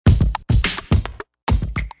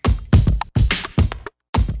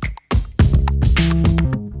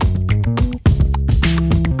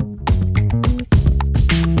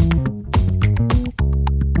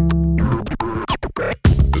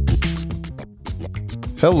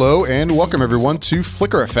Hello and welcome everyone to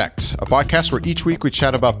Flicker Effect, a podcast where each week we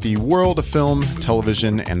chat about the world of film,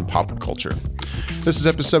 television, and pop culture. This is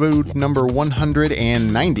episode number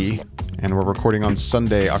 190, and we're recording on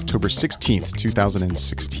Sunday, October 16th,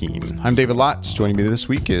 2016. I'm David Lotz. Joining me this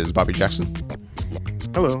week is Bobby Jackson.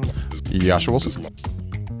 Hello. Jascha Wilson.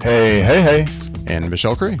 Hey. And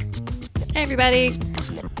Michelle Cree. Hey, everybody.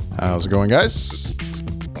 How's it going, guys?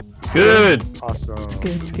 Good. Awesome. It's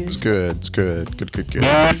good. It's good. Good.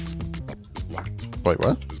 Wait,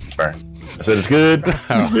 what? Sorry. I said it's good.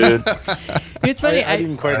 Good. It's funny. I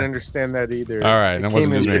didn't quite understand that either. All right, it that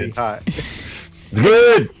wasn't came in just me. pretty hot. It's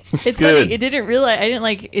good. It's good. funny. It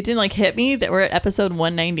didn't hit me that we're at episode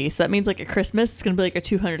 190. So that means like at Christmas, it's gonna be like a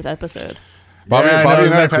 200th episode. Bobby Yeah, and I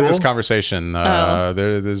isn't have that had this cool? conversation.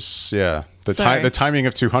 The timing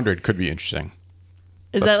of 200 could be interesting.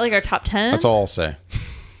 Is that like our top 10? That's all I'll say.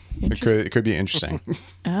 It could be interesting.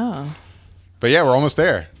 Oh, But yeah, we're almost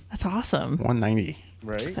there. that's awesome. 190.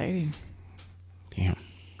 Right? Exciting. Damn.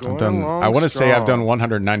 Going I want to say I've strong. done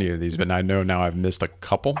 190 of these, but I know now I've missed a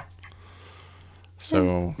couple.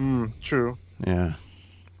 So, True. yeah.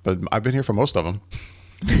 But I've been here for most of them.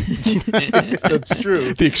 That's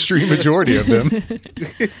true. The extreme majority of them.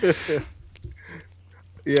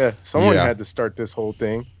 Yeah. Someone Yeah. had to start this whole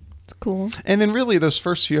thing. It's cool. And then really those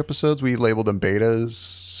first few episodes, we labeled them betas.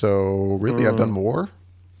 So really I've done more.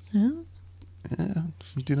 Yeah. Yeah.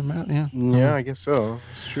 If you do the math, yeah. Yeah, I guess so.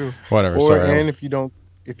 It's true. Whatever. Or Sorry. and if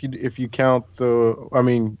you count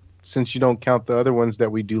since you don't count the other ones that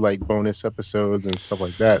we do like bonus episodes and stuff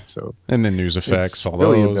like that. So And then news effects, It's all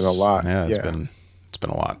really those. been a lot. Yeah, it's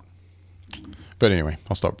been a lot. But anyway,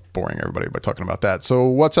 I'll stop boring everybody by talking about that. So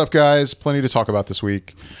what's up, guys? Plenty to talk about this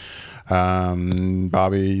week.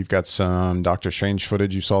 Bobby, you've got some Doctor Strange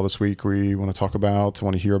footage you saw this week we want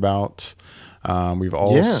to hear about. We've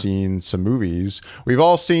all seen some movies. We've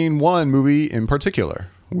all seen one movie in particular.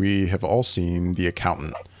 We have all seen The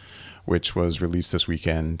Accountant, which was released this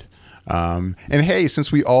weekend. And hey,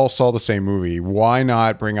 since we all saw the same movie, why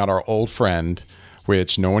not bring out our old friend,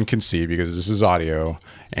 which no one can see because this is audio,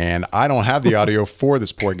 and I don't have the audio for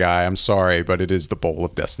this poor guy. I'm sorry, but it is The Bowl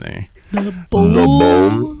of Destiny. The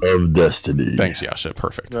Bowl of Destiny. Thanks, Yasha.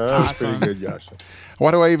 Perfect. that's pretty good, Jascha.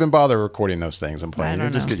 Why do I even bother recording those things and I playing?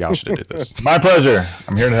 don't Just know. get Yasha to do this. My pleasure.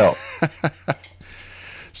 I'm here to help.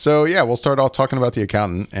 So yeah, we'll start off talking about The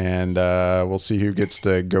Accountant, and we'll see who gets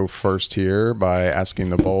to go first here by asking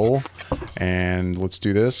the bowl. And let's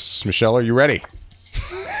do this. Michelle, are you ready?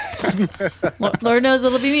 Lord knows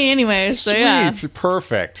it'll be me anyway. So Sweet. yeah.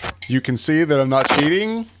 Perfect. You can see that I'm not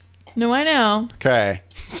cheating. No, I know. Okay.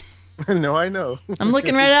 No, I know. I'm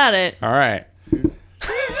looking right at it. All right.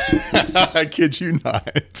 I kid you not.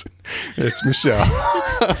 It's Michelle.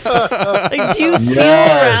 Like, do you feel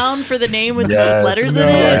Yes. around for the name with Yes. those letters No, in I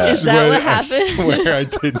it? Is that what I happened? swear I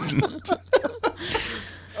didn't.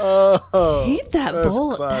 Oh, I hate that that's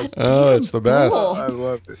bowl. classic. Oh, it's the best. bowl. I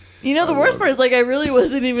love it. You know, the worst part is like I really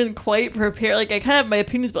wasn't even quite prepared. Like I kind of have my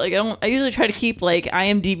opinions, but like I usually try to keep like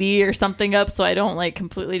IMDb or something up so I don't like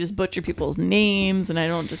completely just butcher people's names and I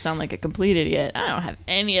don't just sound like a complete idiot. I don't have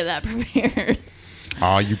any of that prepared.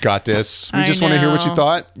 Oh, you got this. We I just want to hear what you know.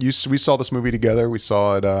 thought. We saw this movie together. We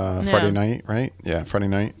saw it Friday night, right? Yeah, Friday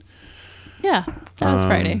night. Yeah, that was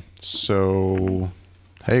Friday. So,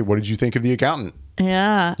 hey, what did you think of The Accountant?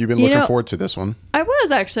 Yeah. You've been looking forward to this one. I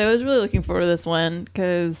was really looking forward to this one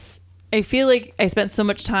because I feel like I spent so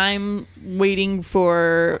much time waiting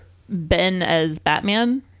for Ben as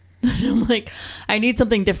Batman. I'm like, I need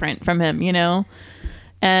something different from him, you know?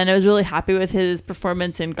 And I was really happy with his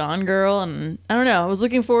performance in Gone Girl. And I don't know, I was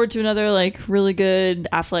looking forward to another like really good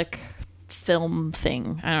Affleck film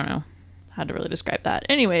thing. I don't know how to really describe that.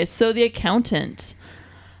 Anyways, so The Accountant.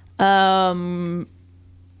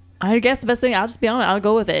 I guess the best thing, I'll just be honest, I'll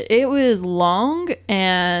go with it. It was long,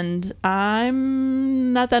 and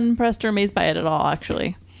I'm not that impressed or amazed by it at all,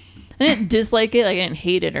 actually. I didn't dislike it. Like, I didn't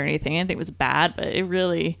hate it or anything. I didn't think it was bad, but it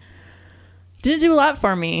really didn't do a lot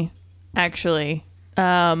for me, actually.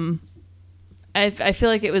 I feel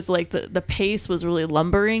like it was like the pace was really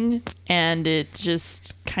lumbering, and it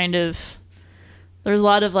just kind of... There's a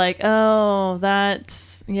lot of like, oh,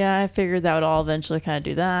 that's... Yeah, I figured that would all eventually kind of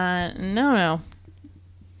do that. No.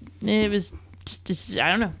 It was just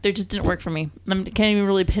I don't know. They just didn't work for me. I can't even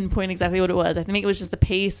really pinpoint exactly what it was. I think it was just the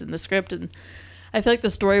pace and the script, and I feel like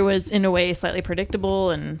the story was in a way slightly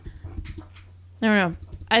predictable. And I don't know.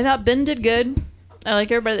 I thought Ben did good. I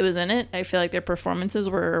like everybody that was in it. I feel like their performances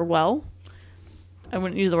were well. I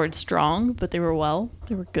wouldn't use the word strong, but they were well.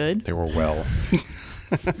 They were good. They were well.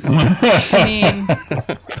 I mean,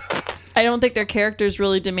 I don't think their characters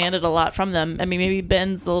really demanded a lot from them. I mean, maybe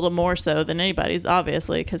Ben's a little more so than anybody's,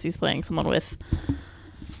 obviously, because he's playing someone with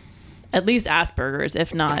at least Asperger's,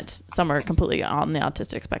 if not somewhere completely on the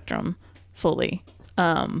autistic spectrum fully.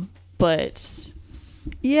 But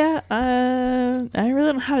yeah, I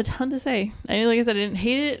really don't have a ton to say. Like I said, I didn't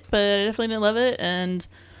hate it, but I definitely didn't love it. And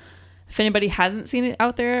if anybody hasn't seen it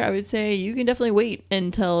out there, I would say you can definitely wait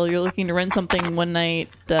until you're looking to rent something one night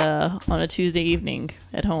on a Tuesday evening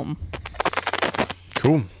at home.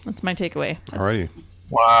 Cool. That's my takeaway. Alrighty.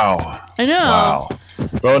 Wow. I know. Wow.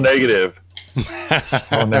 So negative.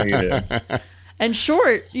 So negative. And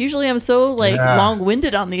short. Usually I'm so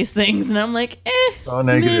long-winded on these things, and I'm like, So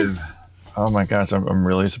negative. meh. Oh my gosh, I'm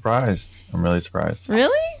really surprised. I'm really surprised.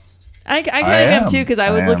 Really? I kind of am too, because I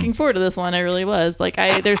was looking forward to this one. I really was.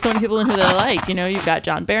 There's so many people in here that I like. You've got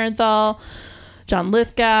John Barenthal, John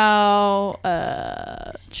Lithgow,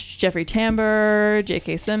 Jeffrey Tambor,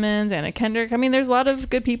 J.K. Simmons, Anna Kendrick. I mean, there's a lot of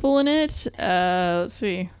good people in it. Let's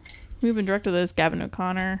see. Who's been directed this? Gavin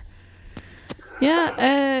O'Connor.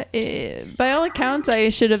 Yeah, by all accounts, I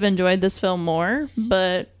should have enjoyed this film more,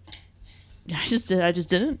 but I just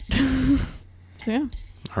didn't. So, yeah.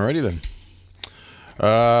 Alrighty then.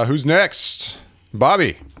 Who's next?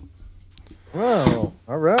 Bobby. Oh,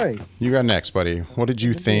 all right. You got next, buddy. What did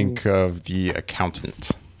you think of The Accountant?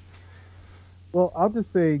 Well, I'll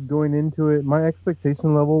just say going into it, my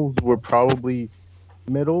expectation levels were probably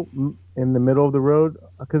in the middle of the road,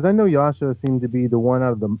 because I know Jascha seemed to be the one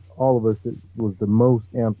out of all of us that was the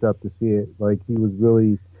most amped up to see it. Like, he was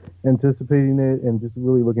really anticipating it and just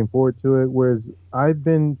really looking forward to it, whereas I've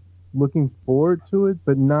been looking forward to it,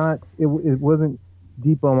 but it wasn't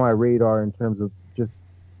deep on my radar in terms of just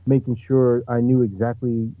making sure I knew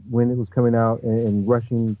exactly when it was coming out and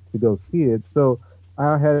rushing to go see it. So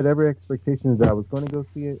I had every expectation that I was going to go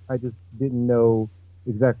see it. I just didn't know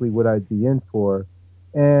exactly what I'd be in for.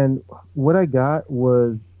 And what I got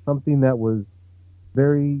was something that was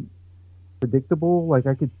very predictable. Like,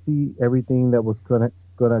 I could see everything that was gonna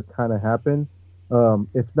kind of happen.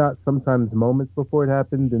 If not sometimes moments before it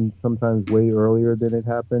happened, and sometimes way earlier than it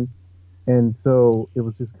happened. And so it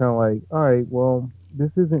was just kind of like, all right, well,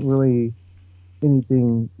 this isn't really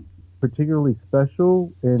anything particularly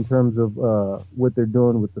special in terms of what they're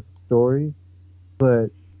doing with the story. But,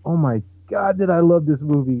 oh my God, did I love this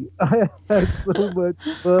movie. I had so much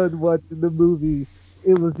fun watching the movie.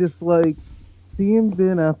 It was just like, seeing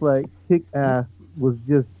Ben Affleck kick ass was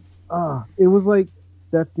just, it was like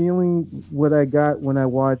that feeling what I got when I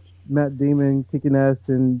watched Matt Damon kicking ass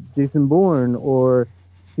in Jason Bourne, or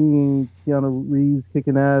seeing Keanu Reeves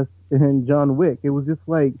kicking ass in John Wick. It was just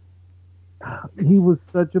like, he was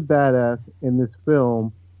such a badass in this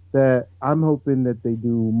film that I'm hoping that they do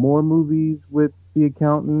more movies with The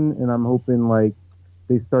Accountant, and I'm hoping like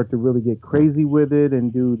they start to really get crazy with it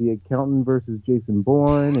and do The Accountant versus Jason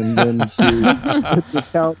Bourne, and then do The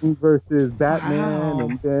Accountant versus Batman. Wow.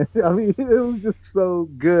 And then, I mean, it was just so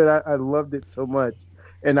good. I loved it so much,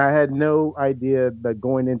 and I had no idea that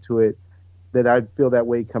going into it that I'd feel that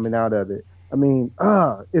way coming out of it. I mean,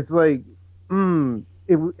 it's like,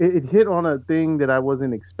 it hit on a thing that I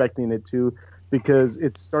wasn't expecting it to, because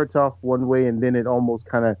it starts off one way and then it almost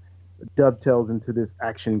kind of dovetails into this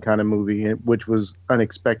action kind of movie, which was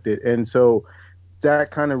unexpected. And so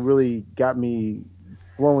that kind of really got me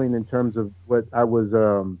flowing in terms of what I was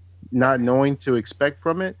not knowing to expect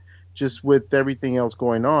from it, just with everything else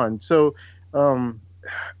going on. So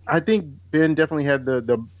I think Ben definitely had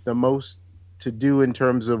the most to do in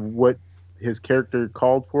terms of what his character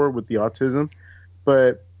called for with the autism,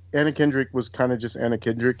 but Anna Kendrick was kind of just Anna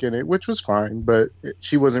Kendrick in it, which was fine, but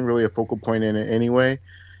she wasn't really a focal point in it anyway.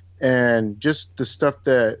 And just the stuff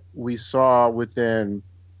that we saw within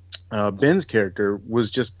Ben's character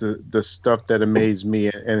was just the stuff that amazed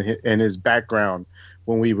me, and his background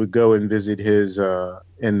when we would go and visit his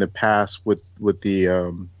in the past with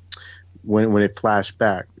the when it flashed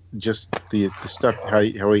back. Just the stuff, how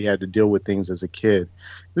he had to deal with things as a kid.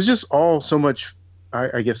 It was just all so much,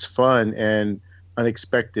 I guess, fun and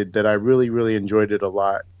unexpected that I really, really enjoyed it a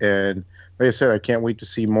lot. And like I said, I can't wait to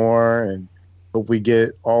see more, and hope we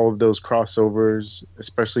get all of those crossovers,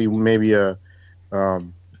 especially maybe a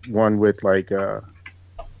one with like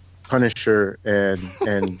Punisher and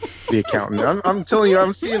The Accountant. I'm telling you,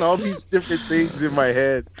 I'm seeing all these different things in my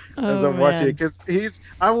head as I'm watching it, because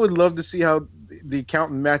I would love to see how The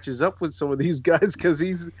Accountant matches up with some of these guys, because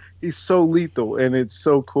he's so lethal, and it's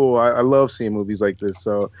so cool. I love seeing movies like this.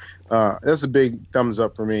 So that's a big thumbs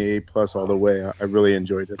up for me, A+ all the way. I really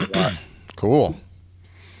enjoyed it a lot. Cool.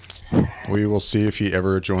 We will see if he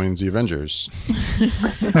ever joins the Avengers.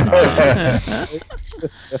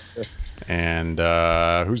 And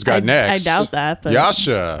who's got I next? doubt that. But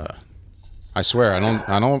Jascha. I swear,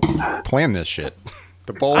 I don't plan this shit.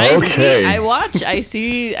 The ball. Okay. I watch. I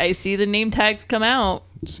see the name tags come out.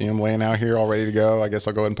 See him laying out here all ready to go. I guess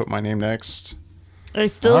I'll go ahead and put my name next. I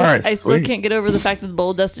still All right, sweet. can't get over the fact that the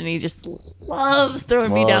Bold Destiny just loves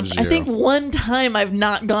throwing me down. Loves I you. think one time I've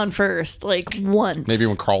not gone first, like once. Maybe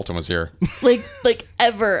when Carlton was here. like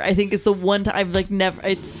ever. I think it's the one time I've like never.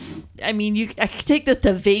 It's. I mean, I could take this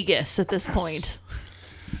to Vegas at this point.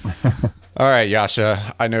 All right,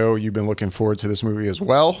 Jascha. I know you've been looking forward to this movie as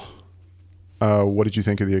well. What did you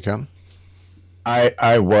think of The Accountant?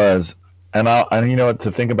 I was, and you know what,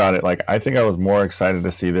 to think about it, like I think I was more excited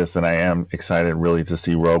to see this than I am excited really to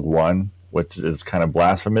see Rogue One, which is kind of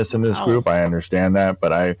blasphemous in this group. I understand that,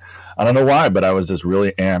 but I don't know why, but I was just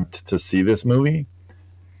really amped to see this movie.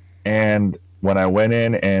 And when I went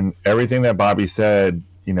in, and everything that Bobby said,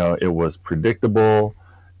 you know, it was predictable.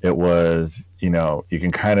 It was, you know, you can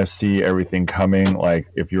kind of see everything coming. Like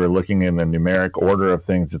if you were looking in the numeric order of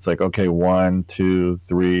things, it's like, okay, 1, 2,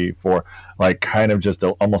 3, 4, like kind of just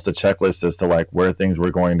almost a checklist as to like where things were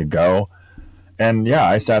going to go. And yeah,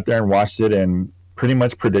 I sat there and watched it and pretty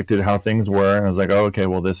much predicted how things were. And I was like, oh, okay,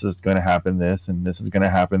 well, this is going to happen this, and this is going to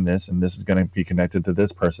happen this, and this is going to be connected to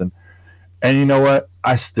this person. And you know what?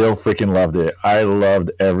 I still freaking loved it. I loved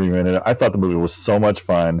every minute. I thought the movie was so much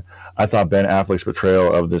fun. I thought Ben Affleck's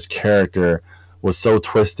portrayal of this character was so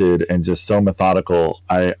twisted and just so methodical.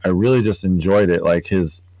 I really just enjoyed it. Like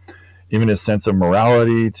even his sense of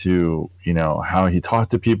morality, to, you know, how he talked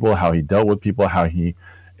to people, how he dealt with people, how he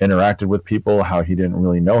interacted with people, how he didn't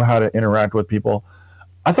really know how to interact with people.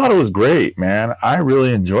 I thought it was great, man. I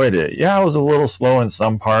really enjoyed it. Yeah, I was a little slow in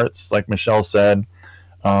some parts, like Michelle said.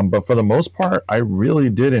 But for the most part, I really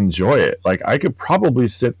did enjoy it. Like I could probably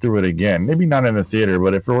sit through it again. Maybe not in the theater,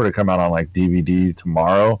 but if it were to come out on like DVD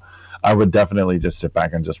tomorrow, I would definitely just sit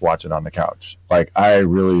back and just watch it on the couch. Like I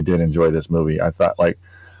really did enjoy this movie. I thought like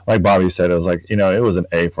Bobby said, it was like, you know, it was an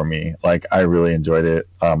A for me. Like I really enjoyed it.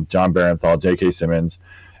 John Barenthal, J.K. Simmons,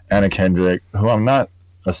 Anna Kendrick, who I'm not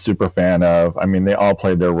a super fan of. I mean, they all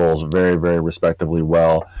played their roles very, very respectively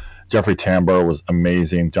well. Jeffrey Tambor was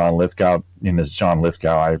amazing. John Lithgow, John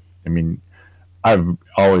Lithgow. I mean, I've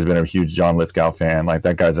always been a huge John Lithgow fan. Like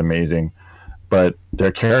that guy's amazing. But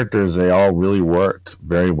their characters, they all really worked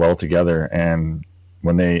very well together. And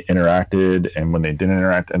when they interacted and when they didn't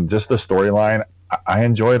interact, and just the storyline, I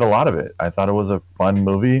enjoyed a lot of it. I thought it was a fun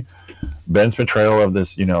movie. Ben's portrayal of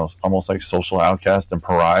this, you know, almost like social outcast and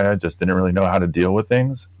pariah, just didn't really know how to deal with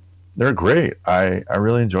things. They're great. I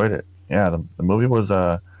really enjoyed it. Yeah, the movie was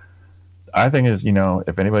I think is, you know,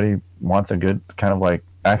 if anybody wants a good kind of like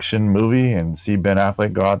action movie and see Ben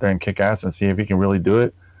Affleck go out there and kick ass and see if he can really do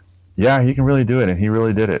it, yeah, he can really do it, and he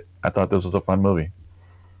really did it. I thought this was a fun movie.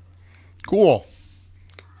 Cool.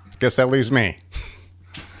 Guess that leaves me.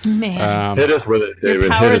 Man, Hit us with it, David. your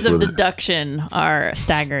powers Hit us of with it. deduction are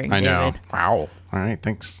staggering. I know. David. Wow. All right.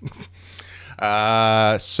 Thanks.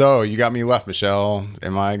 So you got me left, Michelle.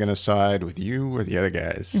 Am I going to side with you or the other You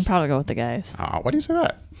can guys? probably go with the guys. Why do you say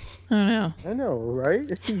that? I don't know. I know,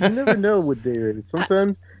 right? You never know with David.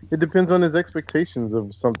 Sometimes it depends on his expectations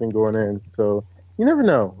of something going in. So you never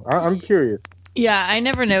know. I'm curious. Yeah, I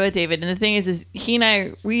never know with David. And the thing is he and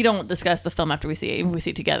I, we don't discuss the film after we see it. Even if we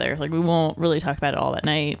see it together. Like, we won't really talk about it all that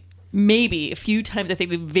night. Maybe a few times I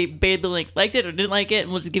think we've barely liked it or didn't like it,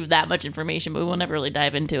 and we'll just give that much information, but we will never really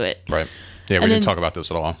dive into it. Right. Yeah, we didn't talk about this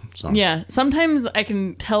at all. So. Yeah, sometimes I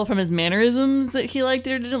can tell from his mannerisms that he liked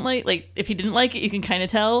it or didn't like. Like, if he didn't like it, you can kind of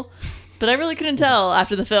tell. But I really couldn't tell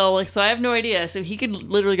after the film, like, so I have no idea. So he could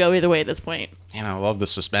literally go either way at this point. Man, I love the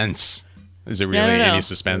suspense. Is there really I don't know. any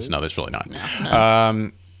suspense? No, there's really not.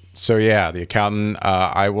 No. So yeah, The Accountant.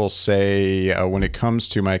 I will say when it comes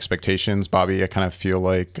to my expectations, Bobby, I kind of feel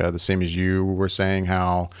like the same as you were saying.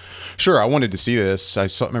 How, sure, I wanted to see this.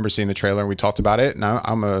 Remember seeing the trailer and we talked about it, and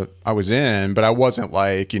I was in, but I wasn't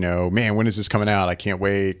like, you know, man, when is this coming out? I can't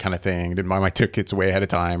wait, kind of thing. Didn't buy my tickets way ahead of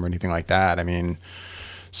time or anything like that. I mean,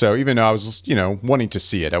 so even though I was, you know, wanting to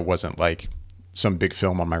see it, I wasn't like some big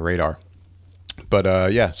film on my radar.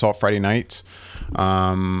 But yeah, saw it Friday night.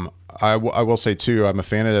 I will say too, I'm a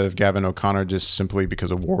fan of Gavin O'Connor just simply because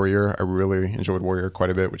of Warrior. I really enjoyed Warrior quite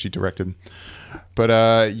a bit, which he directed.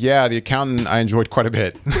 But yeah, The Accountant I enjoyed quite a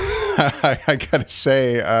bit. I gotta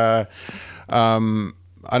say,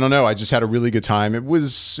 I don't know. I just had a really good time. It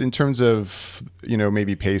was, in terms of,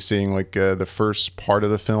 maybe pacing, like the first part of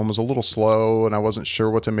the film was a little slow, and I wasn't sure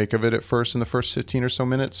what to make of it at first in the first 15 or so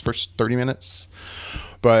minutes, first 30 minutes.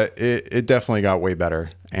 But it definitely got way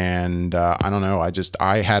better. And I don't know.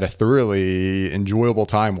 I had a thoroughly enjoyable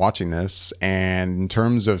time watching this. And in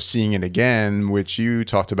terms of seeing it again, which you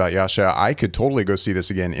talked about, Jascha, I could totally go see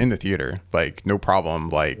this again in the theater. Like, no problem,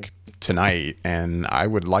 like tonight. And I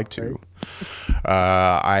would like to.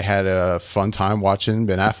 I had a fun time watching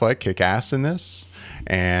Ben Affleck kick ass in this.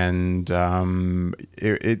 And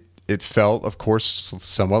it felt, of course,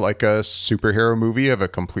 somewhat like a superhero movie of a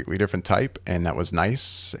completely different type, and that was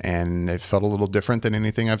nice. And it felt a little different than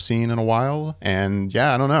anything I've seen in a while. And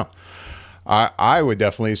yeah, I don't know. I would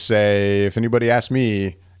definitely say, if anybody asked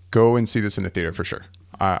me, go and see this in the theater for sure.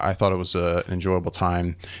 I thought it was an enjoyable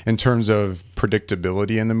time. In terms of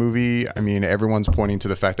predictability in the movie, I mean, everyone's pointing to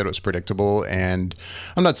the fact that it was predictable, and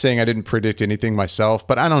I'm not saying I didn't predict anything myself,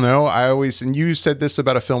 but I don't know. And you said this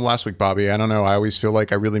about a film last week, Bobby. I don't know. I always feel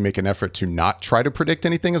like I really make an effort to not try to predict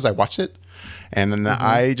anything as I watched it. And then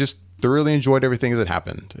I just thoroughly enjoyed everything as it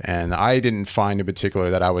happened. And I didn't find in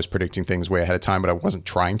particular that I was predicting things way ahead of time, but I wasn't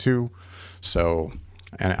trying to. So,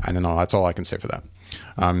 and I don't know. That's all I can say for that.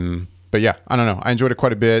 But yeah, I don't know. I enjoyed it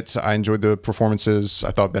quite a bit. I enjoyed the performances.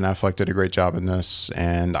 I thought Ben Affleck did a great job in this.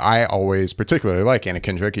 And I always particularly like Anna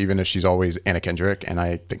Kendrick, even if she's always Anna Kendrick. And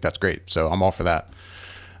I think that's great. So I'm all for that.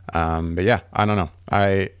 But yeah, I don't know.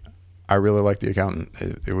 I really like The Accountant.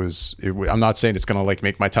 I'm not saying it's going to like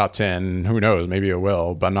make my top 10. Who knows? Maybe it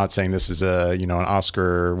will. But I'm not saying this is an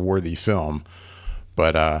Oscar worthy film.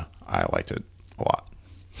 But I liked it a lot.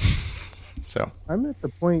 So I'm at the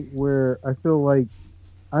point where I feel like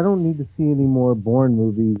I don't need to see any more Bourne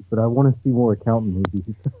movies, but I want to see more Accountant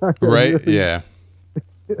movies. Right? Really, yeah.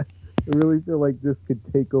 I really feel like this could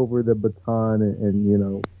take over the baton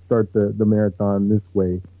and start the marathon this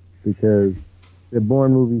way, because the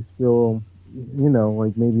Bourne movies feel,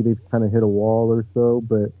 like maybe they've kind of hit a wall or so,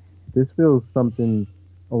 but this feels something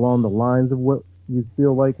along the lines of what you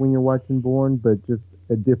feel like when you're watching Bourne, but just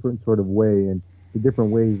a different sort of way, and the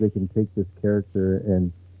different ways they can take this character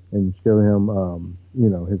and show him,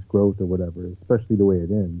 his growth or whatever, especially the way it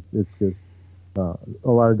ends. It's just a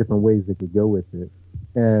lot of different ways they could go with it.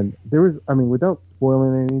 And there was, without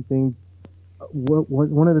spoiling anything,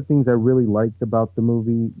 one of the things I really liked about the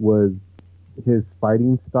movie was his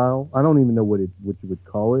fighting style. I don't even know what you would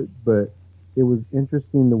call it, but it was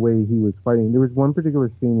interesting the way he was fighting. There was one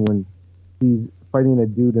particular scene when he's fighting a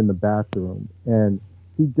dude in the bathroom, and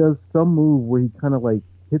he does some move where he kind of like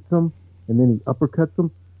hits him, and then he uppercuts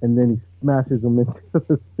him, and then he smashes him into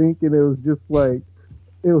the sink, and it was just like,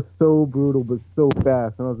 it was so brutal but so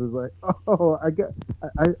fast, and I was just like, oh,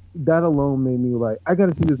 that alone made me like, I got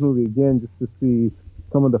to see this movie again just to see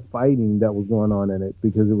some of the fighting that was going on in it,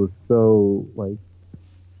 because it was so like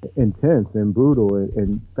intense and brutal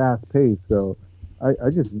and fast paced. So I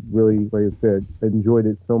just really, like I said, enjoyed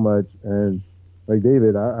it so much, and like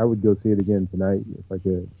David, I would go see it again tonight if I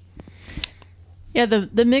could. Yeah,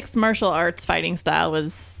 the mixed martial arts fighting style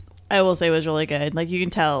was, I will say, was really good. Like, you can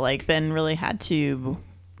tell, like, Ben really had to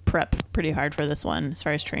prep pretty hard for this one as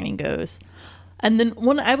far as training goes. And then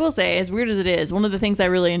I will say, as weird as it is, one of the things I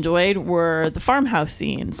really enjoyed were the farmhouse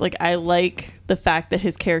scenes. Like, I like the fact that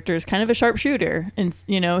his character is kind of a sharpshooter, and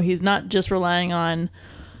he's not just relying on,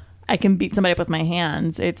 I can beat somebody up with my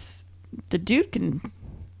hands. It's the dude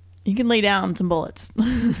he can lay down some bullets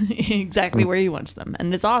exactly where he wants them,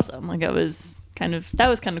 and it's awesome. Like, that was kind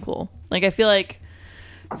of cool. Like, I feel like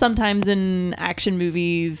sometimes in action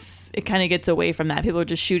movies it kind of gets away from that. People are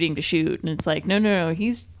just shooting to shoot, and it's like, no,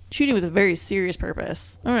 he's shooting with a very serious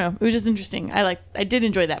purpose. I don't know, it was just interesting. I did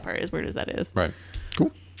enjoy that part, as weird as that is. Right.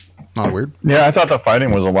 Cool. Not weird. Yeah, I thought the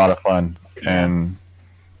fighting was a lot of fun, and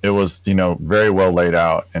it was very well laid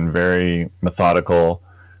out and very methodical.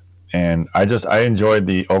 And I enjoyed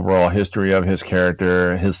the overall history of his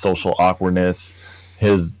character, his social awkwardness,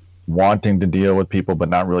 his wanting to deal with people but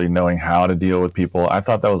not really knowing how to deal with people. I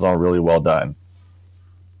thought that was all really well done.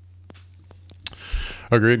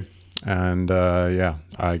 Agreed. And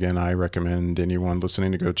again, I recommend anyone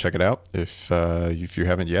listening to go check it out if you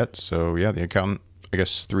haven't yet. So yeah, The Accountant, I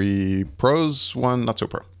guess 3 pros, 1 not so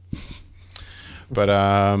pro.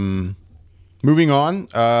 But moving on,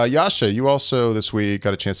 Jascha, you also this week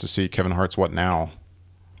got a chance to see Kevin Hart's What Now?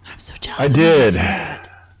 I'm so jealous. I did.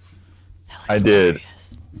 I did.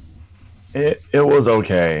 It was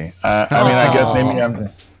okay. I mean, I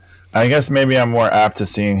guess I guess maybe I'm more apt to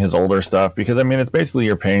seeing his older stuff because I mean it's basically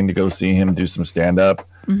you're paying to go see him do some stand up.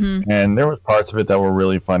 And there was parts of it that were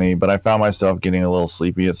really funny, but I found myself getting a little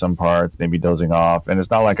sleepy at some parts, maybe dozing off. And it's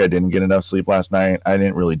not like I didn't get enough sleep last night. I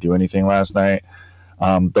didn't really do anything last night.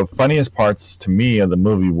 The funniest parts to me of the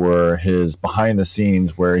movie were his behind the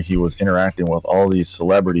scenes where he was interacting with all these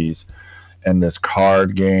celebrities and this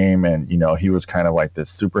card game, and you know he was kind of like this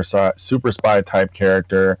super spy type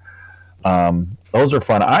character. Those are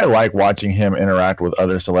fun. I like watching him interact with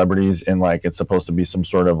other celebrities in like it's supposed to be some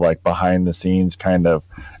sort of like behind the scenes kind of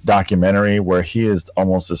documentary where he is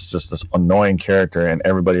almost just this annoying character and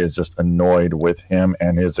everybody is just annoyed with him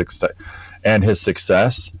and his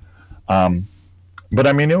success. But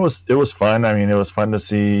I mean it was fun. I mean it was fun to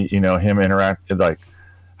see, you know, him interact. Like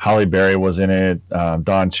Halle Berry was in it,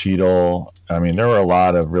 Don Cheadle. I mean there were a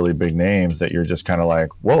lot of really big names that you're just kind of like,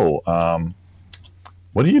 whoa,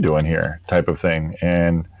 what are you doing here type of thing.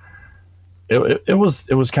 And it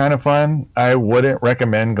was kind of fun. I wouldn't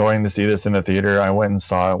recommend going to see this in the theater. I went and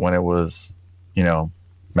saw it when it was, you know,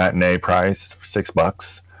 matinee price,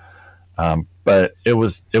 $6. But it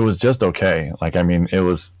was just okay. Like, I mean, it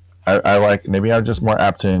was, I like, maybe I'm just more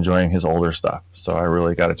apt to enjoying his older stuff. So I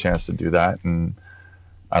really got a chance to do that. And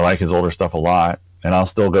I like his older stuff a lot. And I'll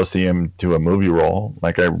still go see him do a movie role.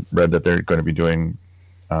 Like I read that they're going to be doing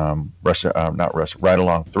Ride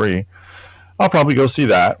Along 3. I'll probably go see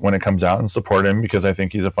that when it comes out and support him because I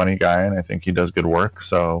think he's a funny guy and I think he does good work.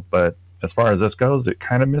 So, but as far as this goes, it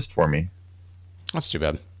kind of missed for me. That's too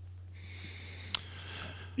bad.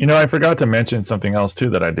 You know, I forgot to mention something else too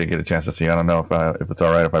that I did get a chance to see. I don't know if it's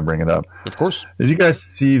all right if I bring it up. Of course. Did you guys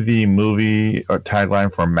see the movie or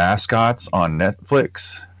tagline for Mascots on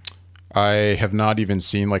Netflix? I have not even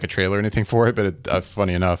seen like a trailer or anything for it, but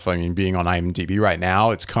funny enough, I mean, being on IMDb right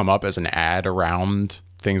now, it's come up as an ad around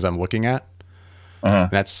things I'm looking at.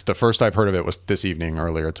 That's the first I've heard of it was this evening,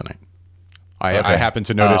 earlier tonight. I happened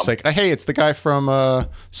to notice like, hey, it's the guy from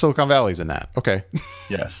Silicon Valley's in that. Okay.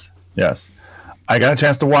 Yes. I got a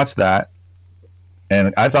chance to watch that,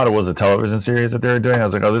 and I thought it was a television series that they were doing. I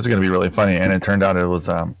was like, oh, this is going to be really funny, and it turned out it was.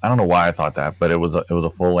 I don't know why I thought that, but it was a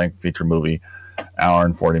full length feature movie, hour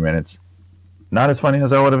and 40 minutes. Not as funny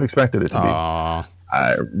as I would have expected it to be.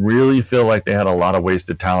 I really feel like they had a lot of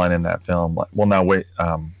wasted talent in that film. Well, not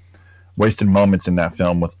wasted moments in that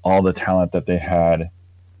film with all the talent that they had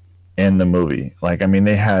in the movie. Like, I mean,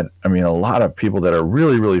 they had, a lot of people that are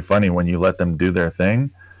really, really funny when you let them do their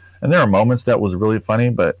thing. And there are moments that was really funny,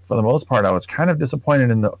 but for the most part, I was kind of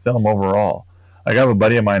disappointed in the film overall. Like, I have a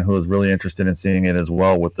buddy of mine who was really interested in seeing it as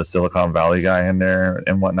well with the Silicon Valley guy in there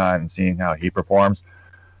and whatnot and seeing how he performs.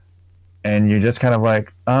 And you're just kind of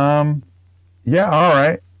like, yeah, all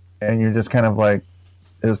right. And you're just kind of like,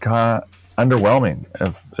 it's kind of underwhelming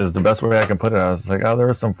is the best way I can put it. I was like, oh, there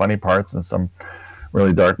were some funny parts and some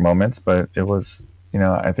really dark moments, but it was,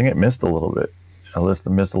 I think it missed a little bit.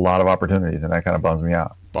 Missed a lot of opportunities, and that kind of bums me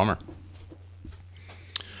out. Bummer.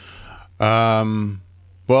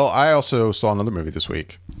 Well, I also saw another movie this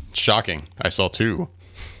week. Shocking. I saw two.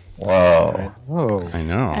 Whoa. Oh. I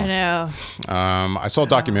know. I saw a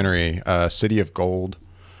documentary, City of Gold.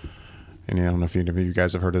 And I don't know if any of you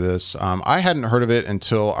guys have heard of this. I hadn't heard of it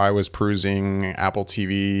until I was perusing Apple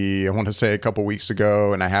TV, I want to say a couple weeks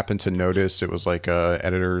ago, and I happened to notice it was like a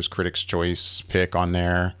editor's Critics' Choice pick on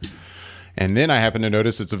there. And then I happened to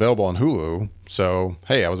notice it's available on Hulu. So,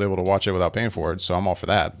 hey, I was able to watch it without paying for it, so I'm all for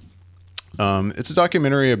that. It's a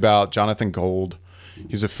documentary about Jonathan Gold.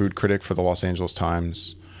 He's a food critic for the Los Angeles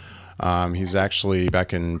Times. He's actually,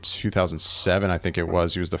 back in 2007, I think it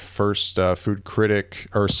was, he was the first food critic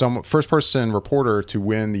or first person reporter to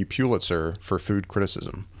win the Pulitzer for food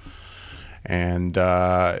criticism. And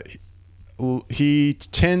he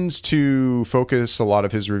tends to focus a lot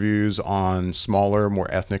of his reviews on smaller, more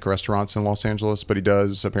ethnic restaurants in Los Angeles, but he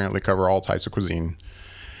does apparently cover all types of cuisine.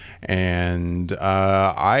 And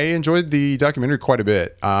I enjoyed the documentary quite a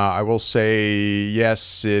bit. I will say,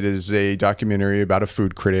 yes, it is a documentary about a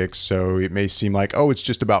food critic, so it may seem like, oh, it's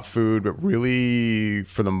just about food, but really,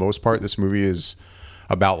 for the most part, this movie is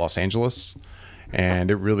about Los Angeles, and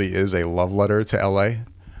it really is a love letter to LA.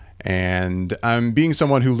 And being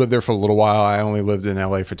someone who lived there for a little while, I only lived in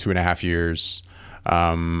LA for 2.5 years.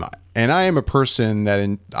 And I am a person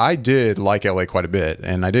that I did like LA quite a bit,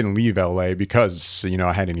 and I didn't leave LA because,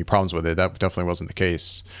 I had any problems with it. That definitely wasn't the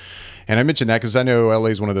case. And I mentioned that because I know LA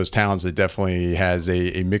is one of those towns that definitely has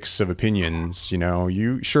a mix of opinions. You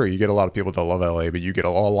get a lot of people that love LA, but you get a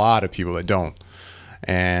lot of people that don't.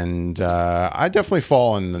 And I definitely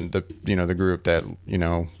fall in the group that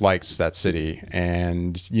likes that city.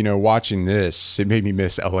 And watching this, it made me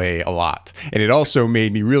miss LA a lot, and it also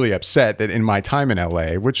made me really upset that in my time in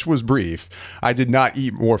LA, which was brief, I did not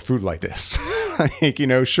eat more food like this.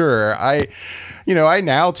 Sure, I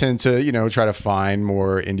now tend to try to find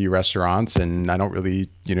more indie restaurants, and I don't really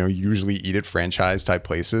usually eat at franchise type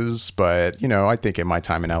places. But I think in my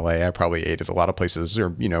time in LA, I probably ate at a lot of places, or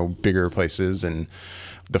bigger places. And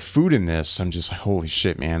the food in this, I'm just like, holy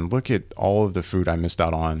shit, man, look at all of the food I missed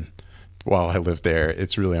out on while I lived there.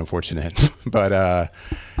 It's really unfortunate. But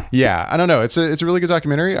yeah, I don't know, it's a really good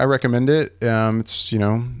documentary. I recommend it. It's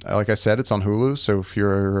like I said, it's on Hulu, so if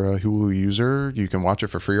you're a Hulu user, you can watch it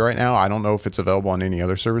for free right now. I don't know if it's available on any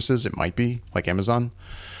other services. It might be, like Amazon.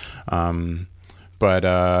 But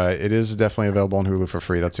it is definitely available on Hulu for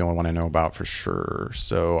free. That's the only one I know about for sure.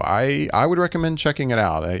 So I would recommend checking it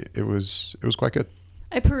out. It was quite good.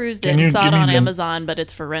 I perused it and saw it on Amazon, but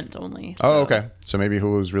it's for rent only. So. Oh, okay. So maybe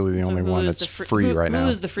Hulu is really the only one that's free right now.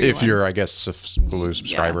 Hulu's the free if one. you're, I guess, a Hulu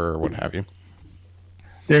subscriber or what have you.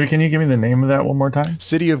 David, can you give me the name of that one more time?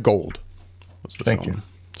 City of Gold was the film. Thank you.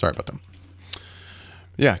 Sorry about that.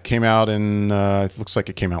 Yeah, came out it looks like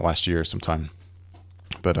it came out last year sometime.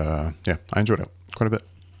 But yeah, I enjoyed it quite a bit.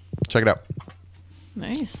 Check it out.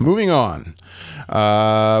 Nice. Moving on.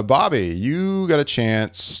 Bobby, you got a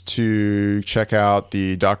chance to check out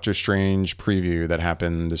the Doctor Strange preview that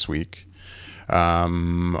happened this week.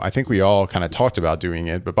 I think we all kind of talked about doing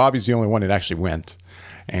it, but Bobby's the only one that actually went.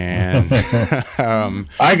 And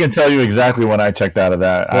I can tell you exactly when I checked out of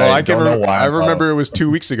that. Well, I remember it was 2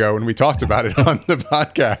 weeks ago when we talked about it on the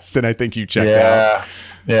podcast, and I think you checked out.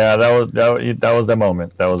 Yeah, that was the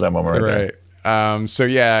moment. That was that moment right there. So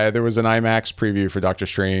yeah, there was an IMAX preview for Doctor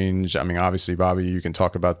Strange. I mean, obviously, Bobby, you can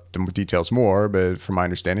talk about the details more, but from my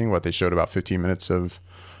understanding, what they showed about 15 minutes of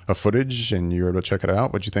footage, and you were able to check it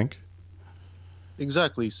out. What'd you think?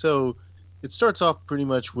 Exactly. So it starts off pretty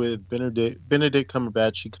much with Benedict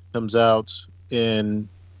Cumberbatch. He comes out in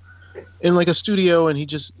like a studio, and he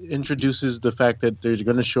just introduces the fact that they're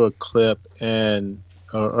going to show a clip and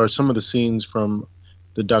or some of the scenes from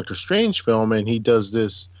the Doctor Strange film, and he does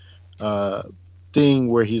this thing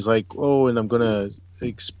where he's like, oh, and I'm gonna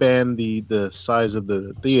expand the size of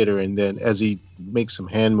the theater, and then as he makes some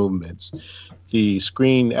hand movements, the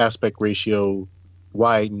screen aspect ratio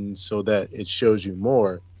widens so that it shows you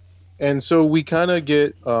more. And so we kind of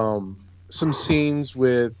get some scenes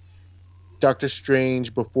with Doctor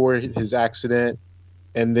Strange before his accident,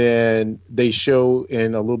 and then they show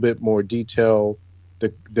in a little bit more detail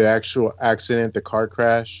the actual accident, the car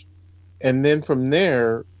crash, and then from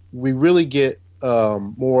there we really get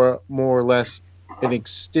more or less an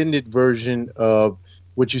extended version of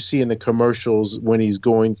what you see in the commercials when he's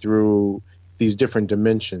going through these different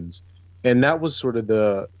dimensions. And that was sort of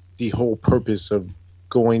the whole purpose of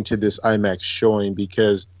going to this IMAX showing,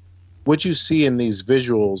 because what you see in these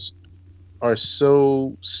visuals are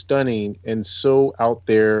so stunning and so out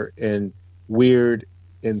there and weird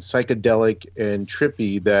and psychedelic and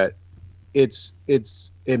trippy that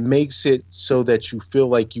it makes it so that you feel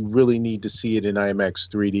like you really need to see it in IMAX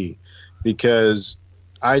 3D. Because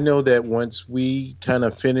I know that once we kind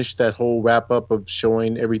of finished that whole wrap up of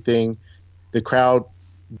showing everything, the crowd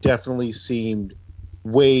definitely seemed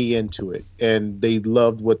way into it, and they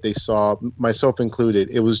loved what they saw, myself included.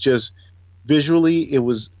 It was just visually, it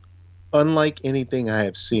was unlike anything I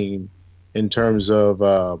have seen in terms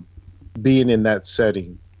of being in that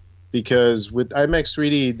setting. Because with IMAX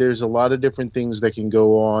 3D, there's a lot of different things that can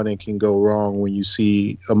go on and can go wrong when you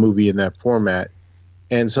see a movie in that format.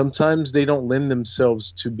 And sometimes they don't lend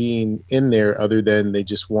themselves to being in there, other than they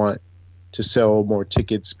just want to sell more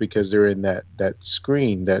tickets because they're in that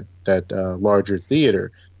screen, that larger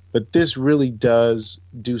theater. But this really does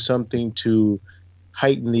do something to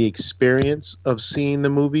heighten the experience of seeing the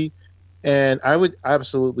movie. And I would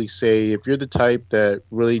absolutely say, if you're the type that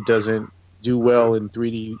really doesn't do well in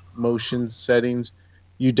 3D motion settings,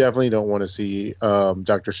 you definitely don't want to see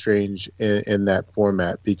Doctor Strange in that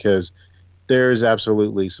format, because there's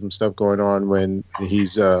absolutely some stuff going on when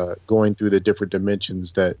he's going through the different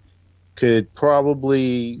dimensions that could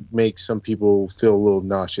probably make some people feel a little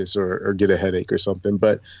nauseous or get a headache or something.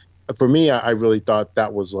 But for me, I really thought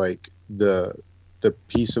that was like the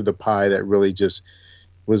piece of the pie that really just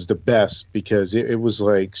was the best, because it was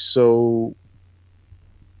like so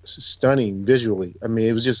stunning visually. I mean,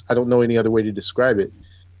 it was just, I don't know any other way to describe it.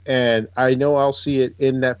 And I know I'll see it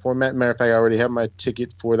in that format. Matter of fact, I already have my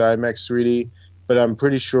ticket for the IMAX 3D, but I'm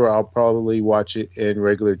pretty sure I'll probably watch it in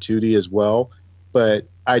regular 2D as well. But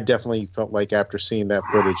I definitely felt like after seeing that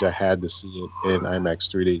footage, I had to see it in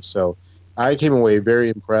IMAX 3D. So I came away very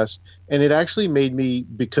impressed, and it actually made me,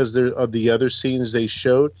 because there of the other scenes they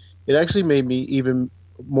showed, it actually made me even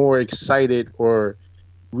more excited, or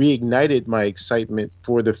reignited my excitement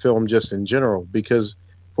for the film just in general. Because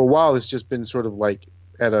for a while it's just been sort of like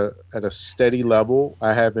at a steady level.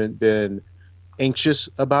 I haven't been anxious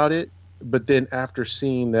about it, but then after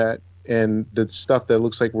seeing that and the stuff that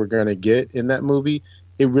looks like we're going to get in that movie,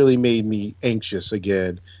 it really made me anxious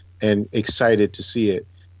again and excited to see it.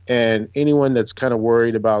 And anyone that's kind of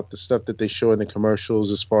worried about the stuff that they show in the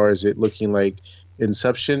commercials as far as it looking like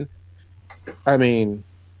Inception, I mean,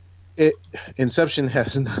 Inception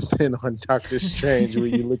has nothing on Doctor Strange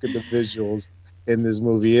when you look at the visuals in this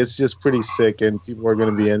movie. It's just pretty sick, and people are going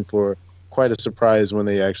to be in for quite a surprise when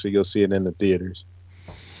they actually go see it in the theaters.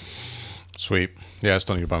 Sweet. Yeah, I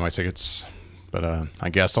still need to buy my tickets, but I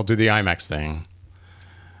guess I'll do the IMAX thing.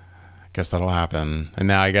 Guess that'll happen. And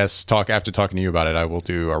now I guess after talking to you about it, I will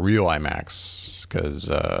do a real IMAX, because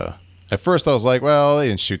at first I was like, well, they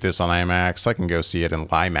didn't shoot this on IMAX. I can go see it in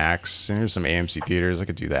IMAX. And there's some AMC theaters. I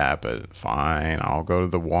could do that, but fine. I'll go to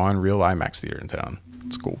the one real IMAX theater in town.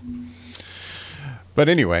 It's cool. But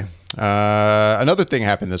anyway, another thing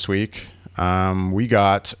happened this week. We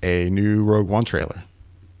got a new Rogue One trailer.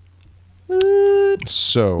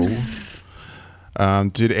 So,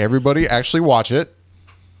 did everybody actually watch it?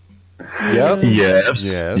 Yep.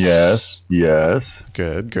 Yes.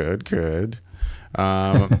 Good.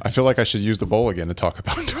 I feel like I should use the bowl again to talk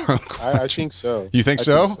about Rogue One. I think so. You think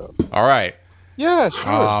so? All right. Yeah,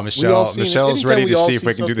 sure. Michelle's ready to see if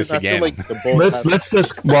we can do this again. Like let's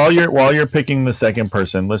just while you're picking the second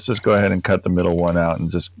person, let's just go ahead and cut the middle one out, and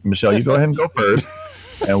just Michelle, you go ahead and go first,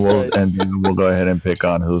 and we'll go ahead and pick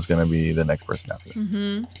on who's going to be the next person after that.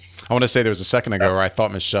 Mm-hmm. I want to say there was a second ago where I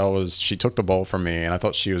thought she took the bowl from me, and I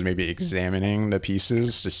thought she was maybe examining the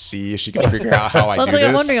pieces to see if she could figure out how I do this.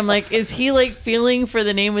 I'm wondering, I'm like, is he like feeling for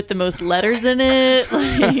the name with the most letters in it?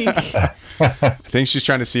 Like, I think she's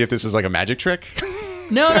trying to see if this is like a magic trick.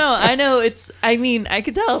 No, I know I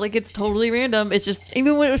could tell, like, it's totally random. It's just,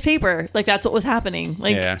 even when it was paper, like, that's what was happening.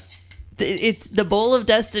 Like, yeah. It's the bowl of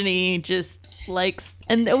destiny just likes,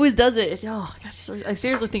 and always does it. Oh gosh, I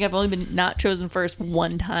seriously think I've only been not chosen first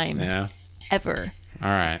one time. Yeah. Ever. All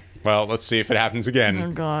right. Well, let's see if it happens again.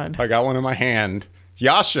 Oh God. I got one in my hand.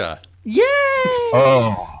 Jascha. Yay!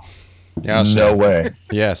 Oh. Jascha. No way.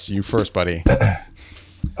 Yes, you first, buddy.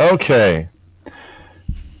 Okay.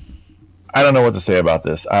 I don't know what to say about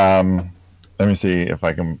this. Let me see if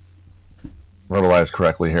I can verbalize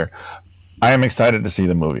correctly here. I am excited to see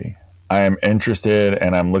the movie. I am interested,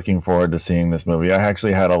 and I'm looking forward to seeing this movie. I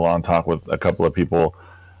actually had a long talk with a couple of people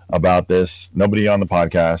about this. Nobody on the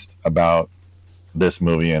podcast about this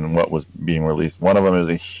movie and what was being released. One of them is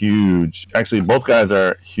both guys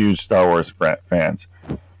are huge Star Wars fans.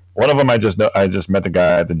 One of them I just met the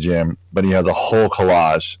guy at the gym, but he has a whole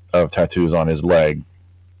collage of tattoos on his leg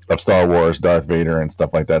of Star Wars, Darth Vader, and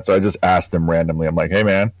stuff like that. So I just asked him randomly. I'm like, hey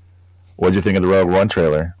man, what'd you think of the Rogue One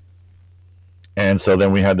trailer? And so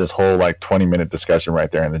then we had this whole 20-minute discussion right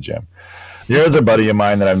there in the gym. Here's a buddy of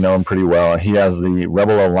mine that I've known pretty well. He has the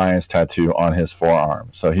Rebel Alliance tattoo on his forearm,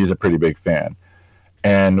 so he's a pretty big fan.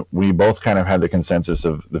 And we both kind of had the consensus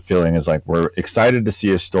of the feeling is like, we're excited to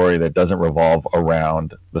see a story that doesn't revolve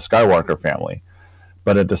around the Skywalker family.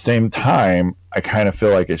 But at the same time, I kind of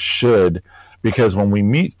feel like it should, because when we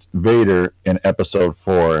meet Vader in episode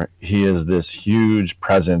 4, he is this huge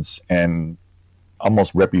presence and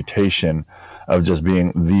almost reputation of just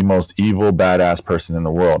being the most evil, badass person in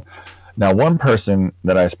the world. Now, one person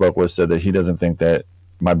that I spoke with said that he doesn't think that,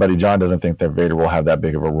 my buddy John doesn't think that Vader will have that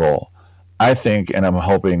big of a role. I think, and I'm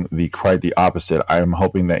hoping quite the opposite. I'm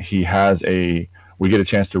hoping that we get a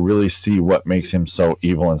chance to really see what makes him so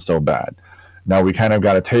evil and so bad. Now, we kind of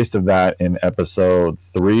got a taste of that in episode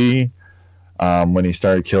 3, when he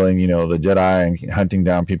started killing, the Jedi and hunting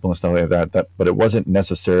down people and stuff like that. But it wasn't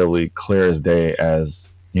necessarily clear as day as,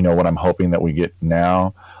 what I'm hoping that we get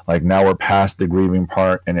now. Like, now we're past the grieving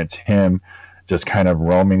part, and it's him just kind of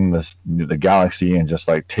roaming the galaxy and just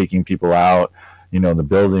taking people out, the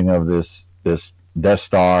building of this Death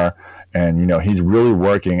Star. And, he's really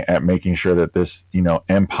working at making sure that this,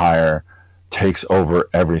 empire takes over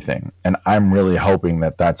everything. And I'm really hoping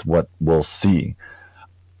that that's what we'll see.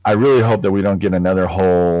 I really hope that we don't get another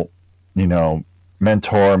whole,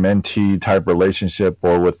 mentor-mentee type relationship,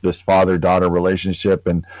 or with this father-daughter relationship.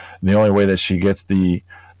 And the only way that she gets the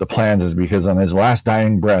plans is because on his last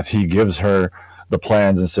dying breath, he gives her the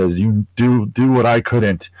plans and says, you do what I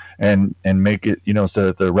couldn't, and make it, so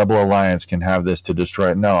that the Rebel Alliance can have this to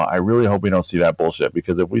destroy it. No, I really hope we don't see that bullshit,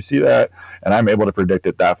 because if we see that and I'm able to predict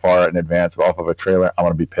it that far in advance off of a trailer, I'm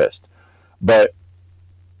going to be pissed. But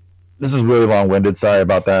this is really long-winded. Sorry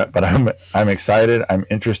about that, but I'm excited. I'm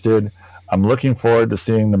interested. I'm looking forward to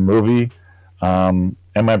seeing the movie.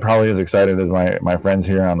 Am I probably as excited as my friends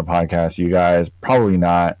here on the podcast? You guys, probably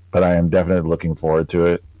not, but I am definitely looking forward to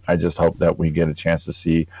it. I just hope that we get a chance to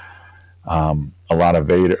see a lot of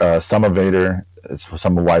Vader, some of Vader,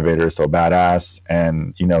 some of why Vader is so badass,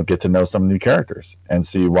 and get to know some new characters and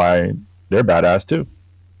see why they're badass too.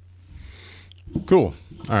 Cool.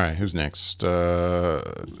 All right, who's next?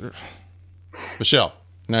 Michelle,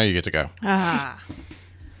 now you get to go.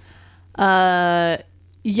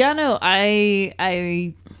 Yeah, no,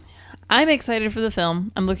 I'm excited for the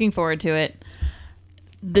film. I'm looking forward to it.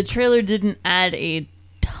 The trailer didn't add a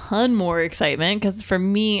ton more excitement, because for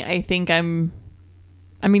me, I think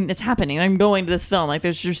it's happening. I'm going to this film. Like,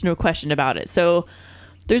 there's just no question about it. So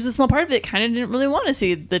there's a small part of it kind of didn't really want to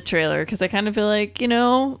see the trailer, because I kind of feel like,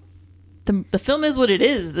 the film is what it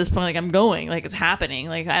is at this point. Like, I'm going, like, it's happening.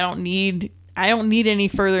 Like, I don't need any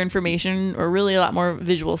further information or really a lot more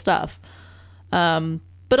visual stuff.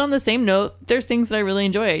 But on the same note, there's things that I really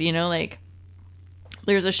enjoyed, like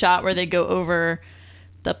there's a shot where they go over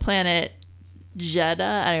the planet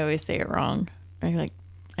Jeddah. I always say it wrong. I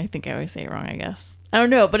think I always say it wrong, I guess. I don't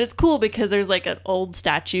know, but it's cool because there's like an old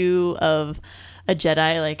statue of a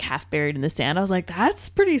Jedi like half buried in the sand. I was like, that's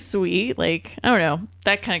pretty sweet. Like, I don't know.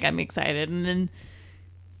 That kind of got me excited. And then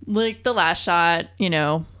like the last shot,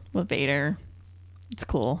 with Vader, it's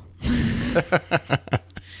cool.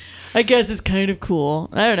 I guess it's kind of cool.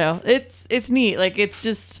 I don't know. It's neat. Like, it's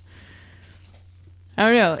just, I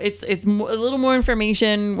don't know. It's a little more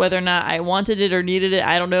information. Whether or not I wanted it or needed it,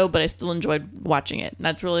 I don't know. But I still enjoyed watching it. And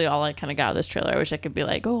that's really all I kind of got out of this trailer. I wish I could be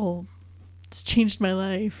like, oh, it's changed my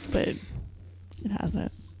life, but it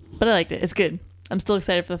hasn't. But I liked it. It's good. I'm still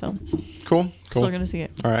excited for the film. Cool. Still gonna see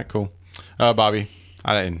it. All right, cool. Bobby,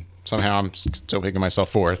 somehow I'm still picking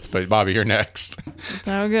myself fourth, but Bobby, you're next. That's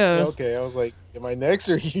how it goes. Okay, I was like, am I next,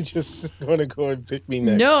 or are you just going to go and pick me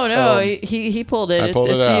next? No, he pulled it. I pulled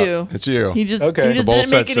it out. You. It's you. He just okay. He just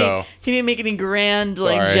he didn't make any grand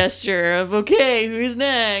like gesture of okay, who's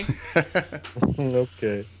next.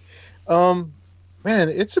 Okay. Man,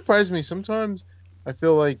 it surprised me sometimes. I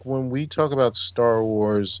feel like when we talk about Star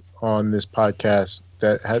Wars on this podcast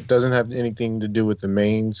that doesn't have anything to do with the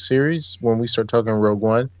main series, when we start talking Rogue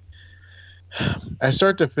One, I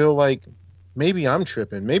start to feel like maybe I'm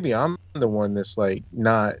tripping. Maybe I'm the one that's like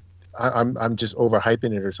not. I'm just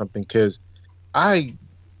overhyping it or something, because I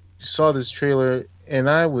saw this trailer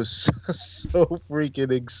and I was so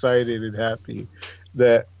freaking excited and happy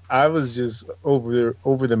that I was just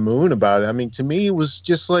over the moon about it. I mean, to me, it was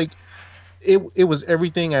just like it was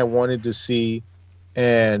everything I wanted to see,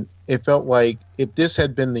 and it felt like if this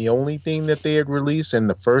had been the only thing that they had released and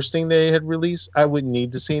the first thing they had released, I wouldn't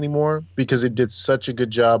need to see anymore, because it did such a good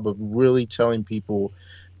job of really telling people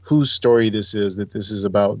whose story this is, that this is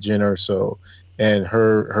about Jyn Erso and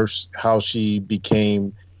her how she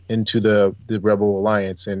became into the Rebel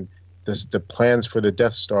Alliance, and the plans for the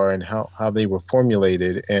Death Star, and how they were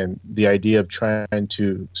formulated, and the idea of trying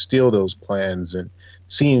to steal those plans, and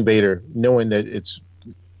seeing Vader, knowing that it's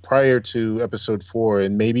prior to episode 4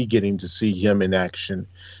 and maybe getting to see him in action.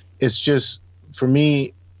 It's just, for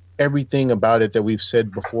me, everything about it that we've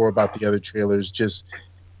said before about the other trailers just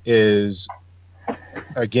is,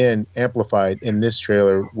 again, amplified in this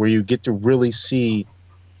trailer, where you get to really see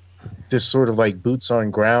this sort of like boots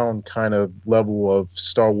on ground kind of level of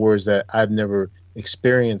Star Wars that I've never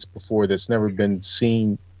experienced before, that's never been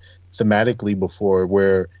seen thematically before,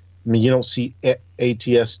 where, I mean, you don't see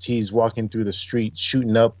ATSTs walking through the street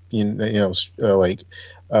shooting up, like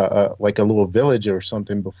a little village or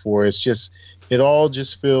something before. It's just, it all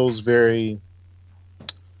just feels very,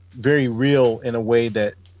 very real in a way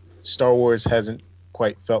that Star Wars hasn't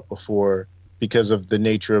quite felt before, because of the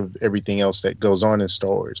nature of everything else that goes on in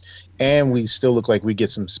Star Wars. And we still look like we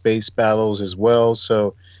get some space battles as well.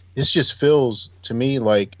 So this just feels to me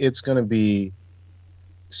like it's going to be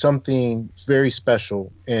something very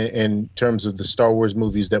special in terms of the Star Wars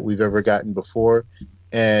movies that we've ever gotten before.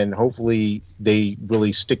 And hopefully they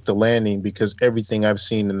really stick the landing, because everything I've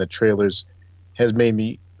seen in the trailers has made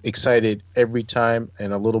me excited every time,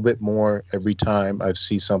 and a little bit more every time I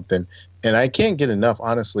see something. And I can't get enough,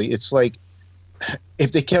 honestly. It's like,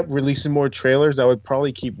 if they kept releasing more trailers, I would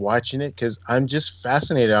probably keep watching it, because I'm just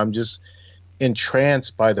fascinated. I'm just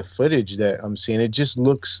entranced by the footage that I'm seeing. It just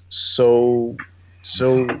looks so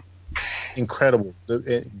incredible,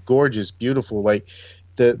 gorgeous, beautiful. Like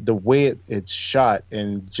the way it's shot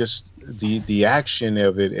and just the action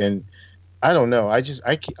of it. And I don't know.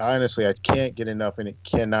 Honestly, I can't get enough, and it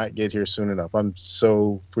cannot get here soon enough. I'm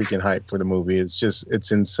so freaking hyped for the movie.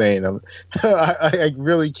 It's insane. I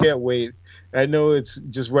really can't wait. I know it's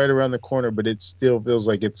just right around the corner, but it still feels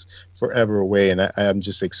like it's forever away, and I'm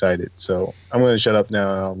just excited. So I'm going to shut up now,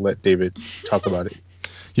 and I'll let David talk about it.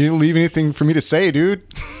 You didn't leave anything for me to say, dude.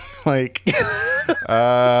 Like,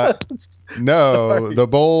 no, Sorry. the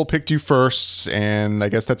bowl picked you first, and I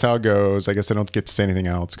guess that's how it goes. I guess I don't get to say anything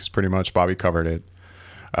else because pretty much Bobby covered it.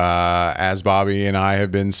 As Bobby and I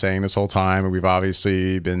have been saying this whole time, and we've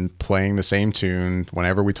obviously been playing the same tune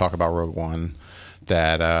whenever we talk about Rogue One,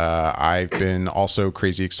 that I've been also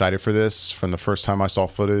crazy excited for this from the first time I saw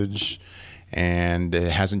footage. And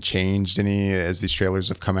it hasn't changed any as these trailers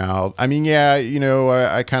have come out. I mean, yeah,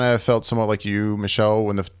 I kind of felt somewhat like you, Michelle,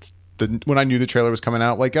 when when I knew the trailer was coming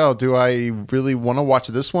out, like, oh, do I really want to watch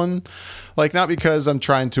this one? Like, not because I'm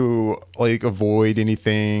trying to like avoid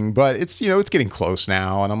anything, but it's getting close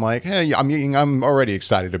now, and I'm like, hey, I'm already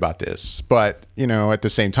excited about this, but at the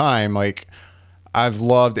same time, like, I've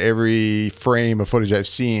loved every frame of footage I've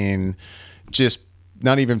seen, just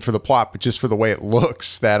not even for the plot, but just for the way it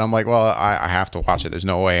looks, that I'm like, well, I have to watch it. There's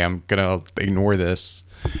no way I'm going to ignore this.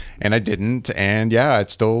 And I didn't. And yeah, it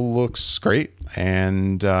still looks great.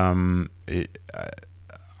 And I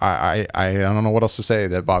don't know what else to say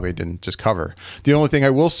that Bobby didn't just cover. The only thing I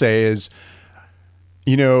will say is,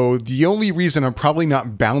 the only reason I'm probably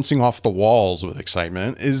not bouncing off the walls with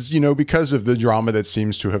excitement is, because of the drama that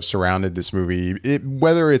seems to have surrounded this movie,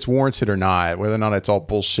 whether it's warranted or not, whether or not it's all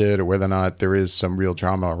bullshit or whether or not there is some real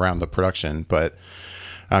drama around the production. But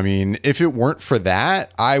I mean, if it weren't for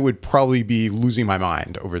that, I would probably be losing my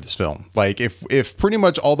mind over this film. Like, if pretty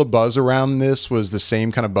much all the buzz around this was the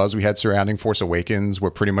same kind of buzz we had surrounding Force Awakens, where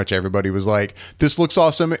pretty much everybody was like, this looks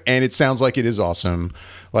awesome and it sounds like it is awesome.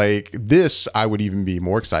 Like this, I would even be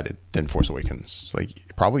more excited than Force Awakens, like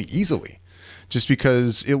probably easily, just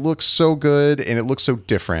because it looks so good and it looks so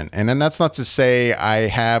different. And then that's not to say I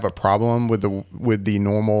have a problem with the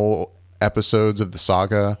normal episodes of the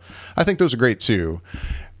saga. I think those are great too.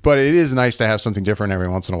 But it is nice to have something different every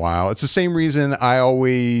once in a while. It's the same reason I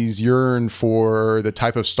always yearn for the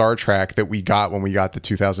type of Star Trek that we got when we got the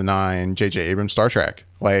 2009 J.J. Abrams Star Trek.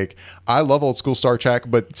 Like, I love old school Star Trek,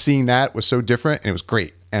 but seeing that was so different and it was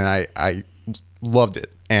great. And I loved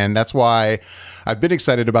it. And that's why I've been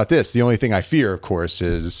excited about this. The only thing I fear, of course,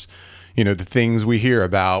 is, the things we hear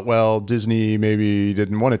about, well, Disney maybe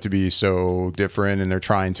didn't want it to be so different and they're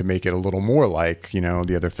trying to make it a little more like,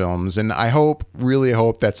 the other films. And I really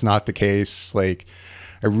hope that's not the case. Like,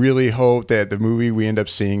 I really hope that the movie we end up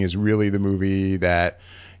seeing is really the movie that,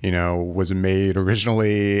 was made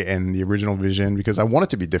originally and the original vision, because I want it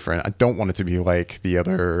to be different. I don't want it to be like the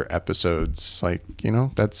other episodes. Like,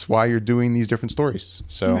 that's why you're doing these different stories.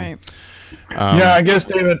 So, Right. Yeah, I guess,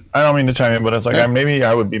 David, I don't mean to chime in, but it's like, maybe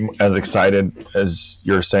I would be as excited as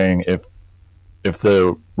you're saying if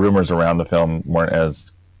the rumors around the film weren't as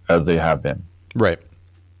they have been. Right.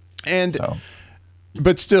 And So.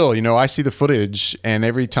 but still, I see the footage, and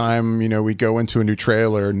every time, we go into a new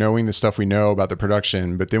trailer knowing the stuff we know about the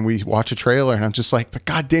production, but then we watch a trailer and I'm just like, but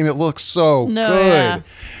God damn, it looks so good. Yeah.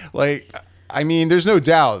 Like, I mean, there's no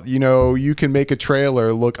doubt, you can make a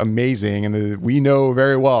trailer look amazing, and we know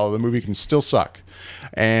very well the movie can still suck.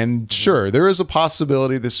 And sure, there is a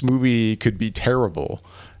possibility this movie could be terrible.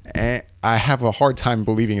 And I have a hard time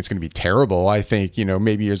believing it's going to be terrible. I think,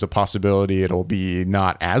 maybe there's a possibility it'll be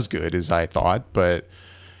not as good as I thought, but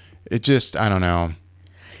it just, I don't know.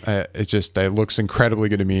 It looks incredibly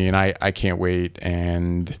good to me, and I can't wait.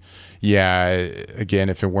 And yeah, again,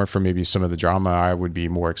 if it weren't for maybe some of the drama, I would be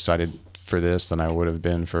more excited for this than I would have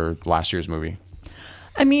been for last year's movie.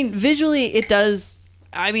 I mean, visually, it does.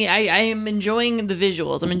 I mean, I am enjoying the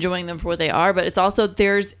visuals. I'm enjoying them for what they are, but it's also,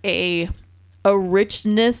 there's a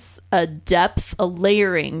richness, a depth, a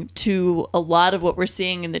layering to a lot of what we're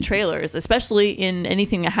seeing in the trailers, especially in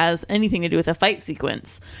anything that has anything to do with a fight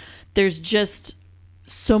sequence. There's just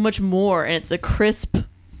so much more, and it's a crisp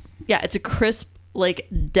like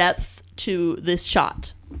depth to this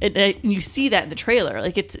shot. And you see that in the trailer.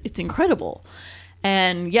 Like, it's incredible.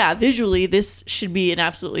 And yeah, visually, this should be an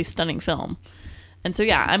absolutely stunning film. And so,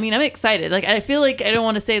 yeah, I mean, I'm excited. Like, I feel like I don't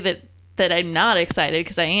want to say that I'm not excited,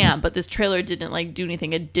 because I am, but this trailer didn't like do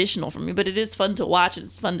anything additional for me. But it is fun to watch, and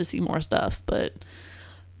it's fun to see more stuff. But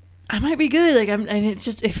I might be good. Like, and it's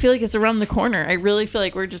just, I feel like it's around the corner. I really feel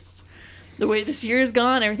like we're just the way this year has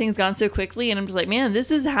gone, everything's gone so quickly, and I'm just like, man, this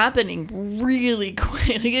is happening really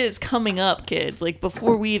quick. Like, it's coming up, kids. Like,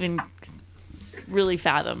 before we even really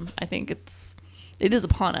fathom, I think it is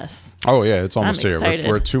upon us. Oh yeah, it's almost I'm here. excited.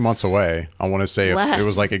 We're 2 months away. I want to say if Less. it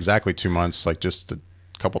was like exactly 2 months, like just a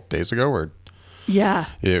couple days ago, or Yeah.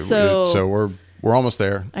 so we're almost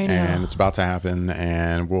there, I know. and it's about to happen,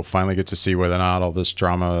 and we'll finally get to see whether or not all this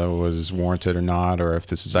drama was warranted or not, or if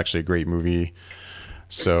this is actually a great movie.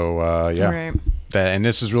 So yeah, Right. and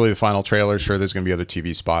this is really the final trailer. Sure, there's going to be other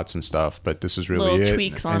TV spots and stuff, but this is really Little it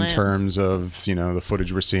tweaks on in it. terms of the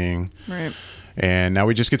footage we're seeing. Right. And now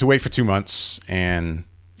we just get to wait for 2 months and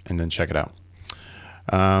then check it out.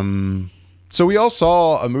 So we all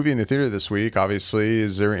saw a movie in the theater this week. Obviously,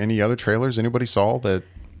 is there any other trailers anybody saw that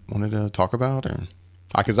wanted to talk about? Or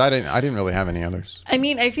because I didn't really have any others. I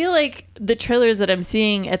mean, I feel like the trailers that I'm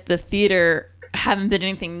seeing at the theater haven't been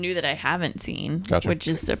anything new that I haven't seen, Gotcha. which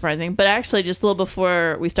is surprising. But actually, just a little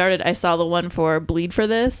before we started, I saw the one for Bleed for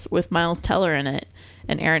This with Miles Teller in it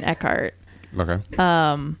and Aaron Eckhart. Okay.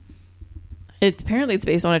 Apparently it's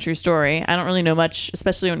based on a true story. I don't really know much,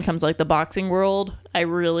 especially when it comes to like the boxing world. I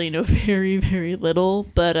really know very, very little,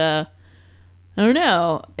 but I don't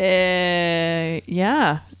know.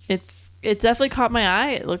 Yeah, it definitely caught my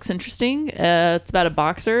eye. It looks interesting. It's about a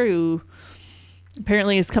boxer who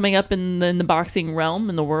apparently is coming up in the boxing realm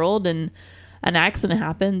in the world, and an accident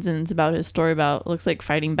happens, and it's about his story about, looks like,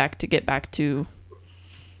 fighting back to get back to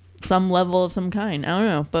some level of some kind. I don't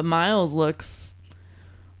know, but Miles looks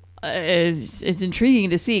it's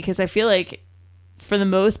intriguing to see, because I feel like for the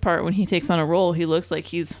most part when he takes on a role, he looks like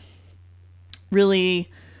he really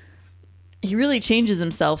changes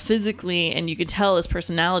himself physically, and you could tell his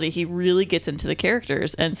personality. He really gets into the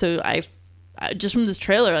characters, and so I just from this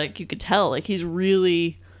trailer, like, you could tell, like, he's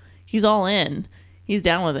all in, he's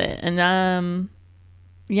down with it. And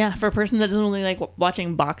yeah, for a person that doesn't really like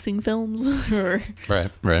watching boxing films or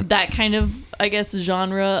Right. that kind of, I guess,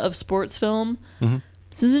 genre of sports film,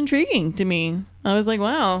 this is intriguing to me. I was like,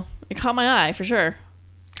 wow, it caught my eye for sure.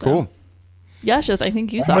 Cool. Jascha, I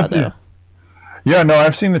think you saw it though. Yeah, no,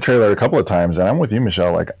 I've seen the trailer a couple of times, and I'm with you,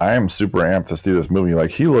 Michelle. Like, I am super amped to see this movie. Like,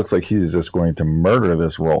 he looks like he's just going to murder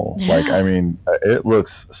this role. Yeah. Like, I mean, it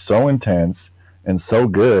looks so intense and so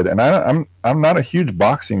good. And I'm not a huge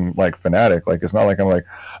boxing like fanatic. Like, it's not like I'm like,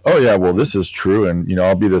 oh yeah, well, this is true, and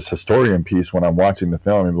I'll be this historian piece when I'm watching the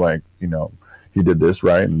film and be like, he did this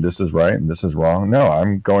right, and this is right, and this is wrong. No,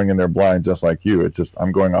 I'm going in there blind, just like you. It's just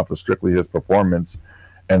I'm going off of strictly his performance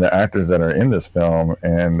and the actors that are in this film,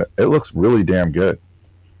 and it looks really damn good.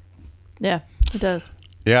 Yeah, it does.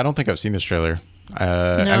 Yeah, I don't think I've seen this trailer.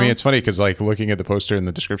 I mean, it's funny because, like, looking at the poster and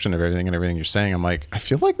the description of everything and everything you're saying, I'm like, I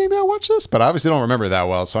feel like maybe I watched this, but I obviously don't remember that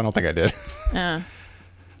well, so I don't think I did. Yeah.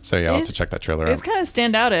 So yeah, I'll have to check that trailer It's out. kind of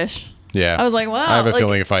standout-ish. Yeah, I was like, wow. I have a like,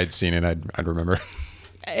 feeling if I'd seen it, I'd remember.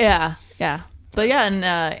 Yeah. But yeah, and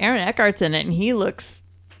Aaron Eckhart's in it, and he looks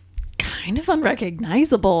kind of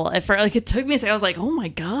unrecognizable. It took me a second. I was like, oh my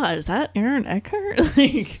God, is that Aaron Eckhart?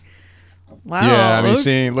 Like, wow. Yeah, I mean,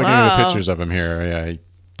 looking at the wow. pictures of him here, yeah, he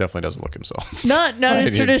definitely doesn't look himself. Not By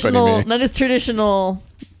his any traditional,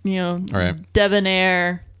 means. Right.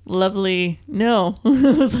 debonair, lovely. No. I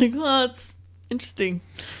was like, well, that's interesting.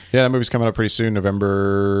 Yeah, that movie's coming up pretty soon,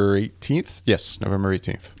 November 18th. Yes, November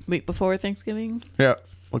 18th. Week before Thanksgiving. Yeah,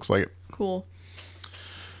 looks like it. Cool.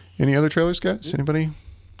 Any other trailers, guys? Anybody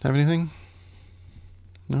have anything?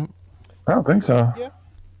 No. I don't think so. Yeah.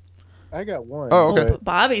 I got one. Oh, okay. But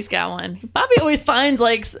Bobby's got one. Bobby always finds,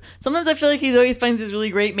 like, sometimes I feel like he always finds these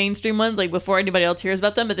really great mainstream ones, like, before anybody else hears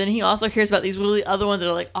about them. But then he also hears about these really other ones that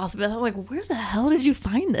are like off the bat. I'm like, where the hell did you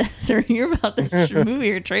find this or hear about this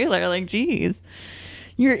movie or trailer? Like, geez,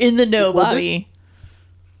 you're in the know, Well, Bobby.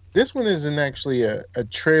 This one isn't actually a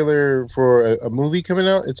trailer for a movie coming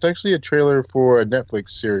out. It's actually a trailer for a Netflix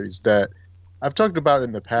series that I've talked about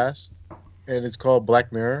in the past, and it's called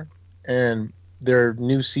Black Mirror. And their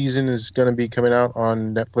new season is going to be coming out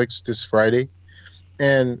on Netflix this Friday.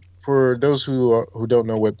 And for those who don't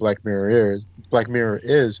know what Black Mirror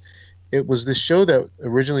is, it was this show that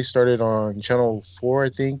originally started on Channel 4, I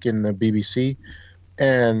think, in the BBC,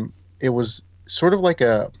 and it was sort of like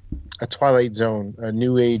a Twilight Zone, a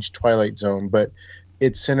new age Twilight Zone, but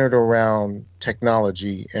it's centered around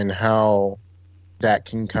technology and how that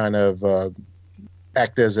can kind of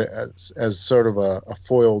act as sort of a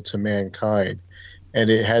foil to mankind. And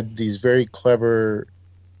it had these very clever,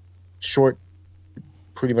 short,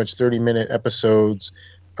 pretty much 30-minute episodes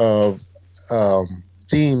of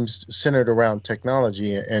themes centered around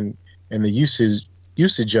technology and the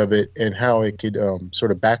usage of it and how it could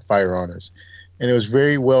sort of backfire on us. and it was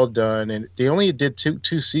very well done. And they only did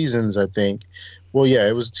two seasons, I think. Well, yeah,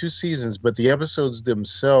 it was 2 seasons, but the episodes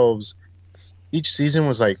themselves, each season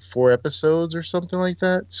was like 4 episodes or something like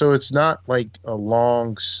that. So it's not like a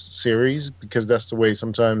long series, because that's the way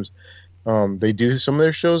sometimes they do some of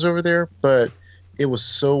their shows over there. But it was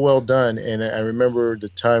so well done. And I remember the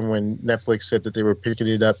time when Netflix said that they were picking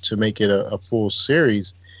it up to make it a full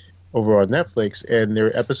series over on Netflix. And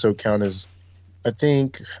their episode count is,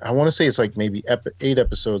 I want to say it's like maybe 8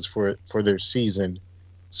 episodes for their season.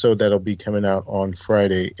 So that'll be coming out on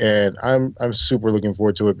Friday. And I'm super looking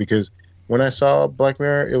forward to it, because when I saw Black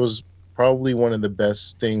Mirror, it was probably one of the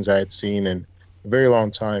best things I had seen in a very long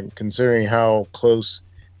time, considering how close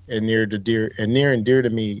and near and dear to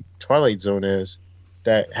me Twilight Zone is.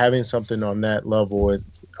 That having something on that level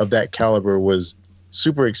of that caliber was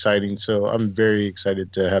super exciting. So I'm very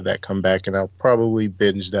excited to have that come back, and I'll probably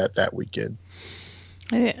binge that weekend.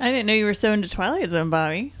 I didn't know you were so into Twilight Zone,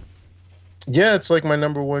 Bobby. Yeah, it's like my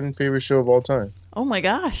number 1 favorite show of all time. Oh my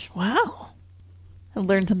gosh! Wow, I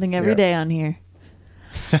learn something every day on here.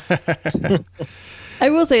 I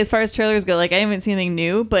will say, as far as trailers go, like I haven't seen anything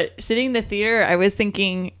new, but sitting in the theater, I was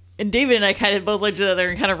thinking, and David and I kind of both looked at each other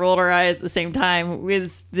and kind of rolled our eyes at the same time,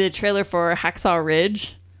 was the trailer for Hacksaw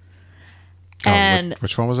Ridge. And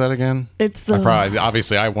which one was that again? It's the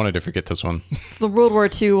obviously I wanted to forget this one. the World War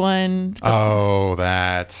II one. Oh,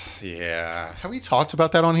 that. Yeah. Have we talked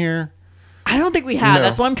about that on here? I don't think we have. No.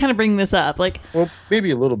 That's why I'm kind of bringing this up. Like, well, maybe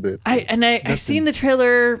a little bit. I've seen the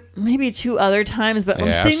trailer maybe 2 other times, but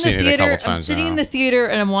I'm sitting in the theater. I'm sitting in the theater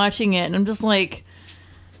and I'm watching it, and I'm just like,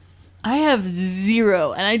 I have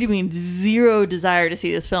zero, and I do mean zero, desire to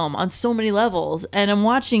see this film on so many levels. And I'm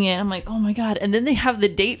watching it, and I'm like, oh my god! And then they have the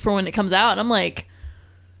date for when it comes out, and I'm like,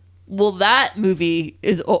 well, that movie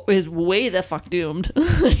is way the fuck doomed,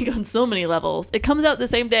 like on so many levels. It comes out the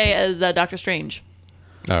same day as Doctor Strange.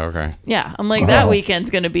 Oh, okay. Yeah, I'm like, that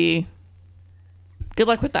weekend's gonna be. Good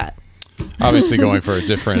luck with that. Obviously, going for a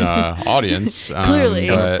different audience. Clearly,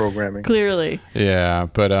 programming. Clearly. Yeah,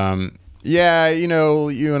 but yeah,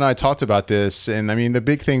 you and I talked about this, and I mean, the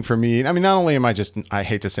big thing for me, I mean, not only am I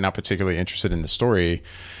hate to say not particularly interested in the story,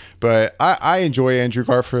 but I enjoy Andrew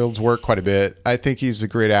Garfield's work quite a bit. I think he's a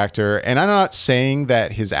great actor, and I'm not saying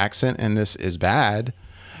that his accent in this is bad.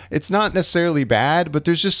 It's not necessarily bad, but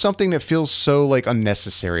there's just something that feels so like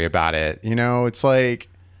unnecessary about it. It's like,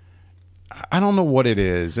 I don't know what it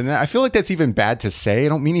is. And I feel like that's even bad to say. I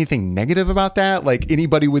don't mean anything negative about that. Like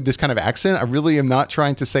anybody with this kind of accent, I really am not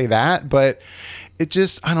trying to say that, but it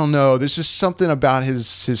just, I don't know. There's just something about his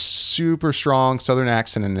super strong Southern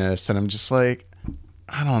accent in this. And I'm just like,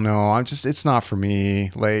 I don't know. It's not for me.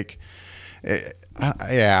 Like,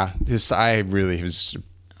 I really was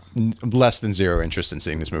less than zero interest in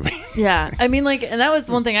seeing this movie. Yeah. I mean, like, and that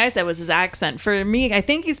was one thing I said was his accent. For me, I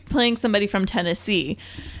think he's playing somebody from Tennessee.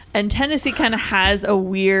 And Tennessee kind of has a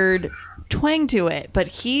weird twang to it, but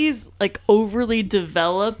he's like overly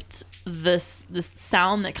developed this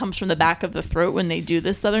sound that comes from the back of the throat when they do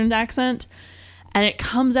this Southern accent. And it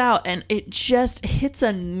comes out and it just hits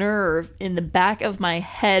a nerve in the back of my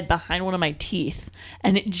head behind one of my teeth.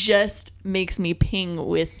 And it just makes me ping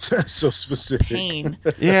with so specific pain.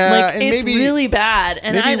 Yeah. Like, it's really bad.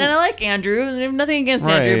 And I like Andrew, and I have nothing against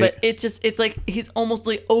Andrew, but it's like he's almost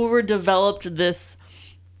like overdeveloped this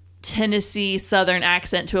Tennessee Southern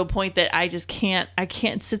accent to a point that I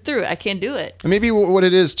can't sit through it. I can't do it. Maybe what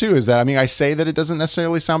it is too is that, I mean, I say that it doesn't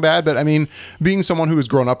necessarily sound bad, but I mean, being someone who has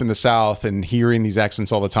grown up in the South and hearing these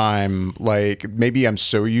accents all the time, like maybe I'm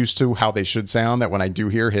so used to how they should sound that when I do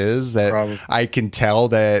hear his, that Probably. I can tell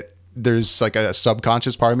that there's like a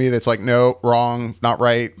subconscious part of me that's like, no, wrong, not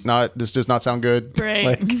right, this does not sound good. Right.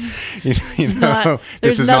 Like, this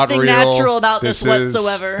is not real. Natural about this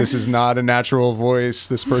whatsoever. This is not a natural voice.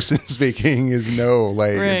 This person speaking is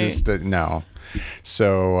it just no.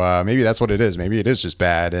 So maybe that's what it is. Maybe it is just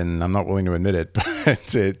bad, and I'm not willing to admit it.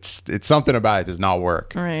 But it's something about it does not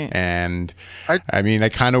work. Right. And I mean, I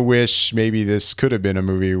kind of wish maybe this could have been a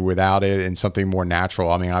movie without it and something more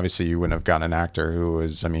natural. I mean, obviously you wouldn't have gotten an actor who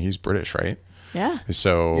was. I mean, he's British, right? Yeah.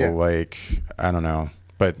 So like, I don't know,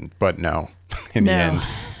 but no. In the end,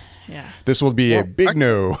 yeah, this will be a big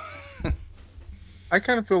no. I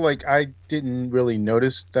kind of feel like I didn't really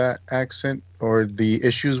notice that accent or the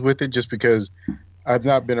issues with it just because I've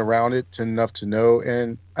not been around it enough to know.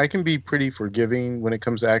 And I can be pretty forgiving when it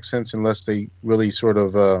comes to accents unless they really sort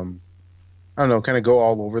of, I don't know, kind of go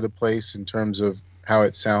all over the place in terms of how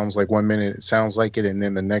it sounds. Like 1 minute it sounds like it and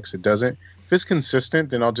then the next it doesn't. If it's consistent,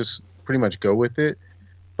 then I'll just pretty much go with it.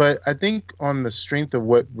 But I think on the strength of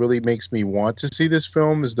what really makes me want to see this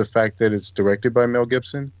film is the fact that it's directed by Mel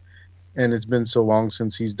Gibson. and it's been so long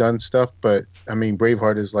since he's done stuff. But I mean,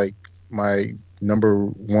 Braveheart is like my number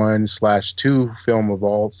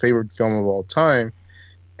 1/2 favorite film of all time.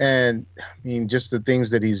 And I mean, just the things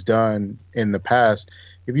that he's done in the past.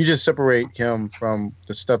 If you just separate him from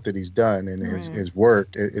the stuff that he's done and his work,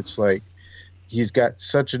 it's like he's got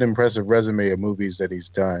such an impressive resume of movies that he's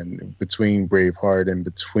done between Braveheart and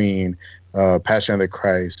between Passion of the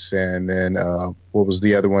Christ, and then what was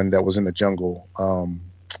the other one that was in the jungle?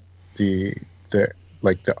 The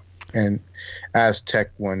and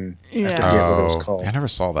Aztec one. Yeah. I forget what it was called. I never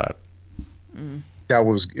saw that.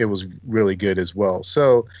 It was really good as well.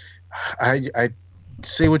 So I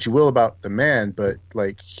say what you will about the man, but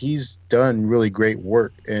like he's done really great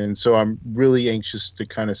work, and so I'm really anxious to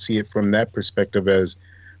kind of see it from that perspective as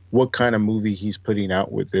what kind of movie he's putting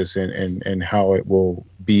out with this, and how it will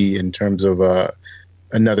be in terms of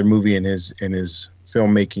another movie in his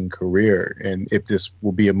filmmaking career, and if this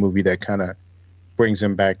will be a movie that kind of brings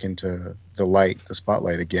him back into the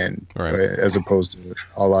spotlight again, right, as opposed to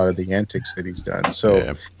a lot of the antics that he's done.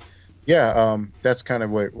 So that's kind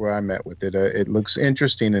of where I'm at with it. It looks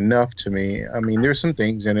interesting enough to me. I mean, there's some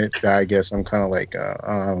things in it that I guess I'm kind of like,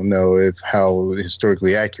 I don't know how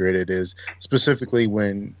historically accurate it is, specifically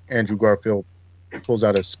when Andrew Garfield pulls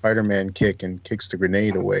out a Spider-Man kick and kicks the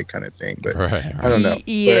grenade away kind of thing. But right. I don't know.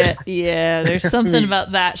 Yeah. There's something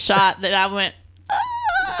about that shot that I went,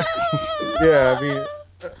 yeah, I mean,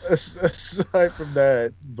 aside from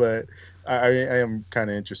that, but I am kind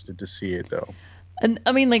of interested to see it though. And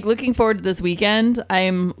I mean, like, looking forward to this weekend.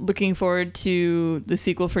 I'm looking forward to the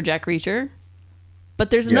sequel for Jack Reacher.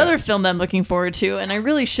 But there's another film that I'm looking forward to, and I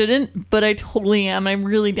really shouldn't, but I totally am. I'm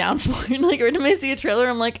really down for it. Like, every time I see a trailer,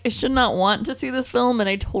 I'm like, I should not want to see this film, and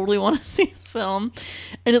I totally want to see this film.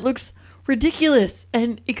 And it looks ridiculous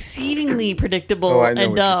and exceedingly predictable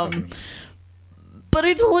and dumb. But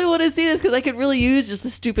I totally want to see this because I could really use just a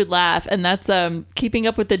stupid laugh, and that's Keeping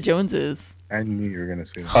Up with the Joneses. I knew you were going to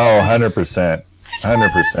say that. Oh, 100%. 100%. I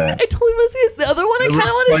totally want to see it. The other one I kind of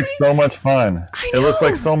want to see. It looks like so much fun. It looks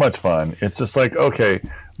like so much fun. It's just like, okay,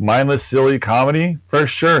 mindless, silly comedy? For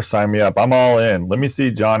sure, sign me up. I'm all in. Let me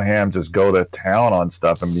see John Hamm just go to town on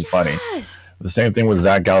stuff and be funny. The same thing with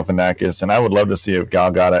Zach Galifianakis, and I would love to see if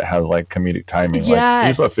Gal Gadot has like comedic timing.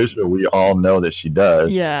 Yes. Like Lisa Fisher, we all know that she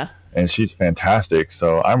does. Yeah. And she's fantastic.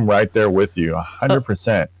 So I'm right there with you,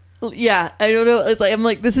 100%. Yeah, I don't know. It's like I'm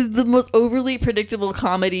like, this is the most overly predictable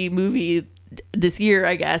comedy movie this year,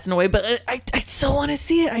 I guess, in a way. But I so want to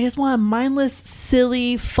see it. I just want a mindless,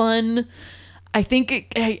 silly, fun. I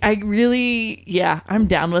think I really, I'm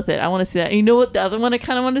down with it. I want to see that. And you know what? The other one I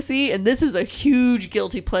kind of want to see, and this is a huge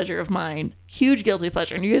guilty pleasure of mine. Huge guilty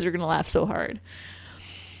pleasure, and you guys are gonna laugh so hard.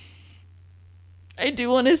 I do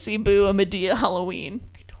want to see Boo a Medea Halloween.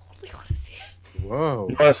 I totally want to see it. Whoa!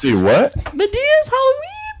 You want to see what? Medea's Halloween.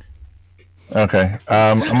 Okay,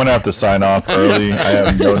 I'm gonna have to sign off early. I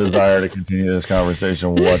have no desire to continue this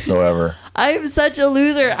conversation whatsoever. I'm such a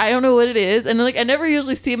loser. I don't know what it is, and like I never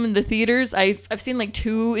usually see them in the theaters. I've seen like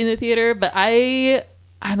 2 in the theater, but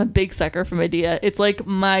I'm a big sucker for Medea. It's like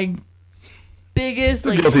my biggest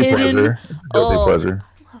like guilty hidden pleasure. Guilty pleasure.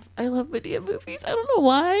 I love Medea movies. I don't know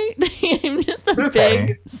why. I'm just a They're big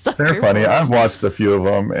funny. sucker. They're funny. for them. I've watched a few of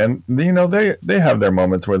them, and you know they have their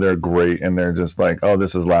moments where they're great, and they're just like, oh,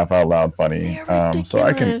 this is laugh out loud funny. They're So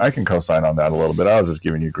I can co-sign on that a little bit. I was just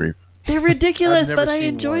giving you grief. They're ridiculous, I've never but I seen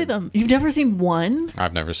enjoy one. them. You've never seen one?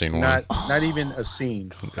 I've never seen one. Not even a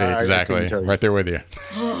scene. Exactly. I couldn't tell you. Right there with you.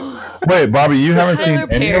 Wait, Bobby, you haven't Tyler seen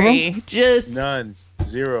any of them? Perry. Just None.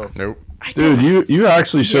 Zero. Nope. Dude, you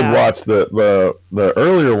actually should Yeah. watch the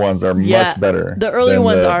earlier ones are much better. The earlier than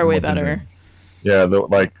ones the are way ones in better.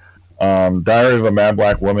 there. Yeah, Diary of a Mad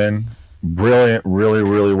Black Woman, brilliant, really,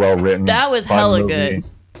 really well written. That was fun hella movie. good.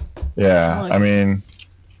 Yeah, Hella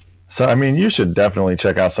I mean, you should definitely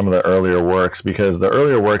check out some of the earlier works, because the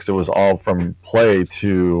earlier works, it was all from play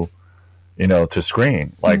to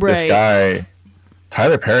screen. Like Right. this guy,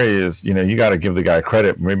 Tyler Perry is, you got to give the guy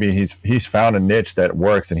credit. Maybe he's found a niche that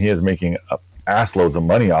works, and he is making ass loads of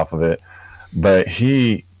money off of it. But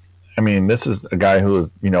this is a guy who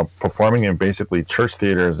is, performing in basically church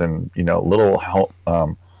theaters and, little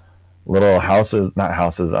houses, not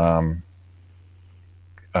houses.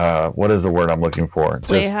 What is the word I'm looking for?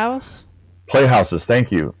 Playhouse? Playhouses.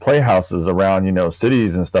 Thank you. Playhouses around,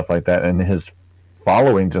 cities and stuff like that. And his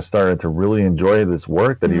following just started to really enjoy this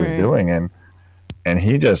work that he was doing. And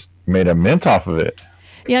he just made a mint off of it.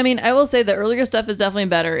 Yeah, I mean, I will say the earlier stuff is definitely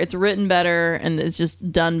better. It's written better and it's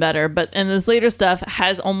just done better. And this later stuff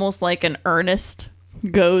has almost like an earnest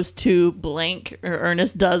goes to blank or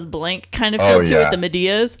Ernest does blank kind of feel to it, the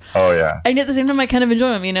Medeas. Oh yeah. And at the same time, I kind of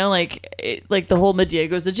enjoy them, like the whole Medea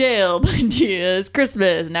goes to jail, Medea's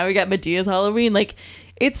Christmas, now we got Medea's Halloween. Like,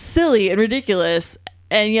 it's silly and ridiculous.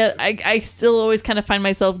 And yet I still always kind of find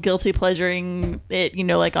myself guilty pleasuring it,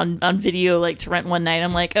 like on video, like to rent one night.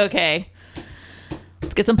 I'm like, okay,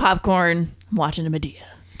 let's get some popcorn. I'm watching a Medea.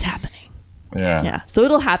 It's happening. Yeah. Yeah. So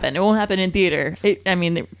it'll happen. It won't happen in theater. It's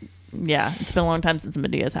been a long time since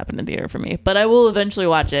Medea's happened in theater for me. But I will eventually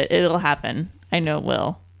watch it. It'll happen. I know it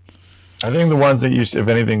will. I think the ones that if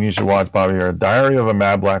anything, you should watch, Bobby, are Diary of a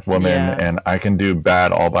Mad Black Woman and I Can Do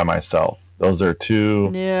Bad All by Myself. Those are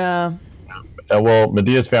two. Yeah. Well,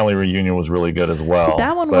 Medea's Family Reunion was really good as well.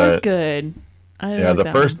 That one was good. The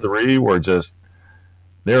first three were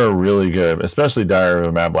they were really good, especially Diary of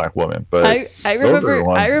a Mad Black Woman. But I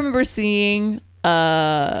remember seeing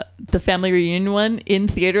the Family Reunion one in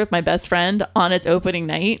theater with my best friend on its opening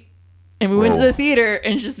night, and we went to the theater,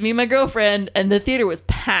 and just me and my girlfriend, and the theater was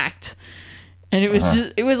packed, and it was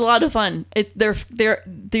it was a lot of fun.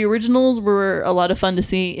 The originals were a lot of fun to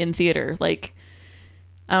see in theater. Like,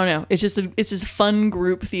 I don't know. It's just a fun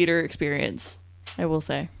group theater experience, I will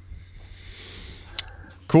say.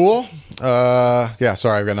 Cool. Sorry,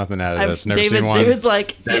 I've got nothing to add to this. Never seen one. David's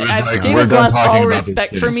lost all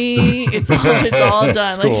respect for me. It's all done.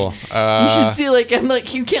 It's cool. You should see, I'm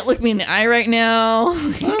like, you can't look me in the eye right now.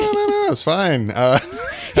 No, it's fine.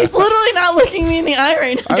 He's literally not looking me in the eye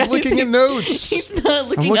right now. I'm looking at notes. He's not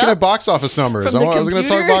looking. I'm looking at box office numbers. I was going to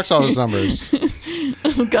talk box office numbers.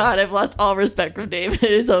 Oh God, I've lost all respect for David.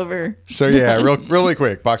 It's over. So yeah, really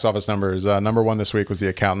quick, box office numbers. Number one this week was The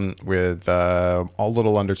Accountant with a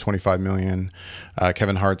little under 25 million.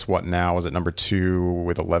 Kevin Hart's What Now was at number 2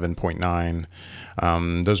 with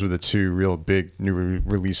 11.9. Those were the two real big new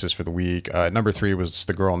releases for the week. Number 3 was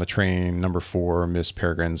The Girl on the Train. Number 4, Miss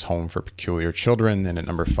Peregrine's Home for Peculiar Children. And at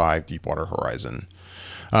number 5, Deepwater Horizon.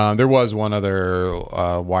 There was one other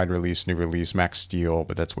new release, Max Steel,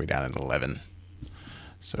 but that's way down at 11.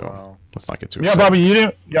 So let's not get too excited. Yeah, Bobby, you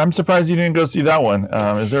didn't. I'm surprised you didn't go see that one.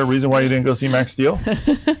 Is there a reason why you didn't go see Max Steel?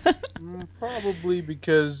 Probably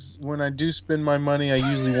because when I do spend my money, I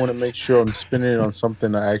usually want to make sure I'm spending it on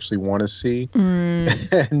something I actually want to see, and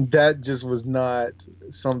that just was not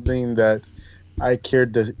something that I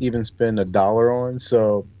cared to even spend $1 on.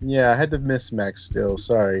 So yeah, I had to miss Max Steel.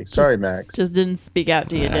 Sorry, Max. Just didn't speak out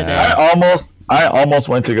to you, did it? I almost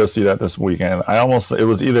went to go see that this weekend. It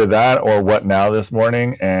was either that or What Now this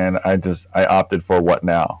morning, and I opted for What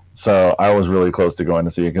Now. So I was really close to going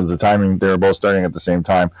to see it because the timing, they were both starting at the same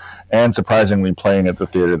time, and surprisingly playing at the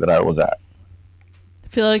theater that I was at. I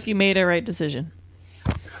feel like you made a right decision.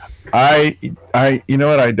 You know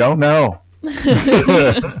what? I don't know. No,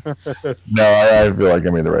 I feel like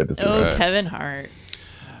I made the right decision. Oh, Kevin Hart.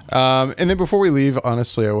 And then before we leave,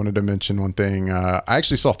 honestly, I wanted to mention one thing. I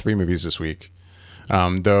actually saw 3 movies this week.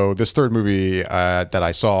 Though this third movie that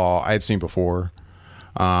I saw, I had seen before.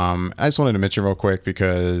 I just wanted to mention real quick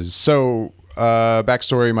because,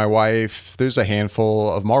 backstory, my wife, there's a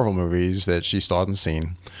handful of Marvel movies that she still hasn't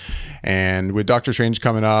seen. And with Doctor Strange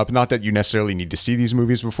coming up, not that you necessarily need to see these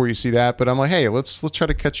movies before you see that, but I'm like, hey, let's try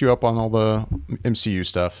to catch you up on all the MCU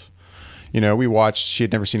stuff. She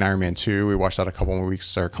had never seen Iron Man 2. We watched that a couple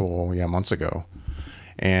months ago.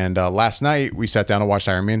 And last night we sat down and watched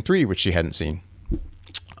Iron Man 3, which she hadn't seen.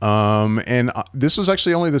 And this was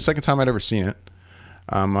actually only the second time I'd ever seen it.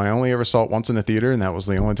 I only ever saw it once in the theater, and that was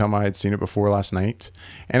the only time I had seen it before last night.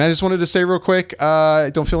 And I just wanted to say real quick,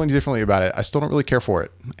 I don't feel any differently about it. I still don't really care for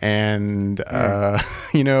it. And, I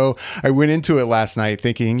went into it last night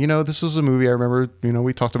thinking, this was a movie I remember,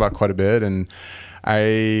 we talked about quite a bit, and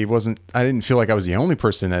I didn't feel like I was the only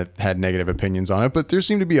person that had negative opinions on it, but there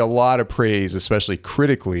seemed to be a lot of praise, especially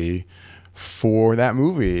critically, for that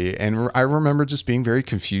movie. And I remember just being very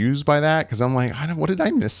confused by that because I'm like, what did I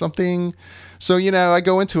miss something? So, I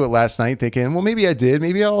go into it last night thinking, well, maybe I did.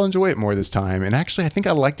 Maybe I'll enjoy it more this time. And actually, I think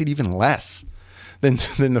I liked it even less than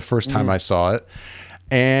the first time I saw it.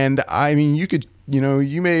 And I mean, you could,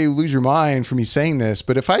 you may lose your mind for me saying this,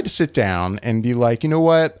 but if I had to sit down and be like, you know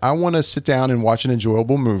what, I want to sit down and watch an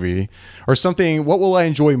enjoyable movie or something, what will I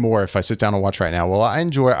enjoy more if I sit down and watch right now? Will I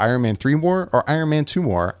enjoy Iron Man 3 more or Iron Man 2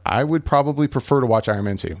 more? I would probably prefer to watch Iron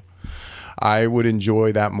Man 2. I would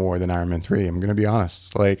enjoy that more than Iron Man 3. I'm going to be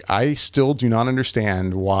honest. I still do not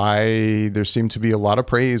understand why there seemed to be a lot of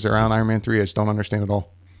praise around Iron Man 3. I just don't understand at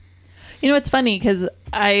all. It's funny because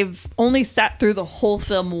I've only sat through the whole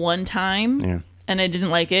film one time and I didn't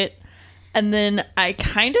like it. And then I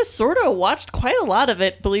kind of sort of watched quite a lot of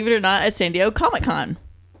it, believe it or not, at San Diego Comic-Con.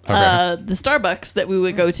 the Starbucks that we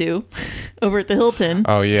would go to over at the Hilton.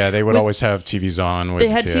 Oh yeah, they would always have TVs on. They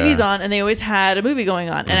had TVs on, and they always had a movie going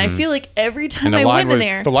on. And I feel like every time I went in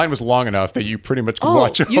there, the line was long enough that you pretty much could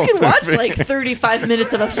watch. You could watch like 35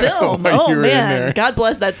 minutes of a film. Oh man, God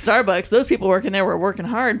bless that Starbucks. Those people working there were working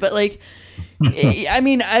hard. But like, I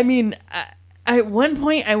mean. At one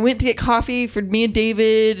point, I went to get coffee for me and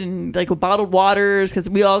David and like bottled waters because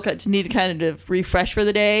we all needed kind of refresh for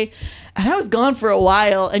the day. And I was gone for a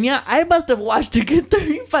while. And yeah, I must have watched a good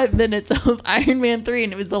 35 minutes of Iron Man 3.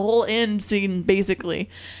 And it was the whole end scene,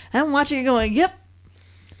 basically. And I'm watching it going, yep,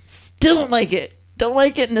 still don't like it. Don't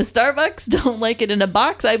like it in a Starbucks. Don't like it in a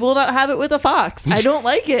box. I will not have it with a Fox. I don't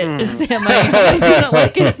like it, Sam. I do not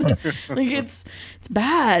like it. Like it's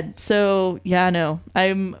bad. So yeah, no,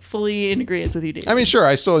 I'm fully in agreement with you, Dave. I mean, sure,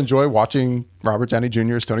 I still enjoy watching Robert Downey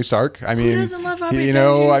Jr. as Tony Stark. I mean, who doesn't love Robert you Downey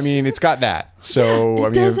know, Jr.? I mean, it's got that. So I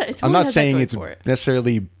mean, I'm not saying it's it.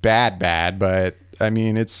 necessarily bad, but I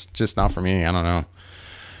mean, it's just not for me. I don't know.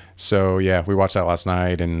 So yeah, we watched that last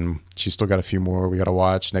night, and she's still got a few more we got to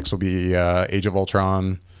watch. Next will be Age of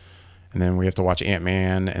Ultron, and then we have to watch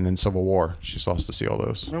Ant-Man, and then Civil War. She still has to see all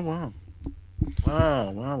those. Oh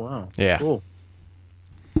wow! Yeah. Cool.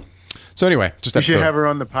 So anyway, just we should have her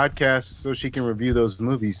on the podcast so she can review those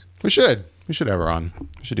movies. We should have her on.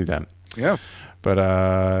 We should do that. Yeah. But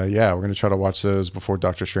yeah, we're gonna try to watch those before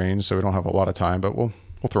Doctor Strange, so we don't have a lot of time, but we'll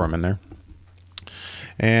throw them in there.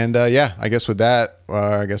 And yeah, I guess with that,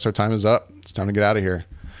 I guess our time is up. It's time to get out of here.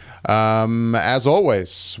 As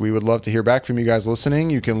always, we would love to hear back from you guys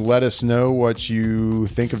listening. You can let us know what you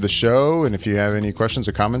think of the show, and if you have any questions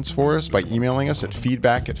or comments for us, by emailing us at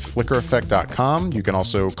feedback@flickereffect.com. You can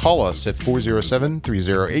also call us at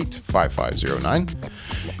 407-308-5509.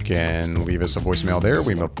 You can leave us a voicemail there.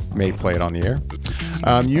 We may play it on the air.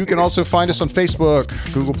 You can also find us on Facebook,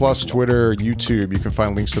 Google+, Twitter, YouTube. You can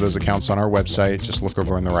find links to those accounts on our website. Just look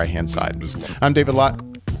over on the right-hand side. I'm David Lott.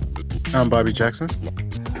 I'm Bobby Jackson.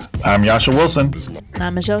 I'm Jascha Wilson.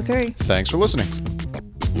 I'm Michelle Curry. Thanks for listening.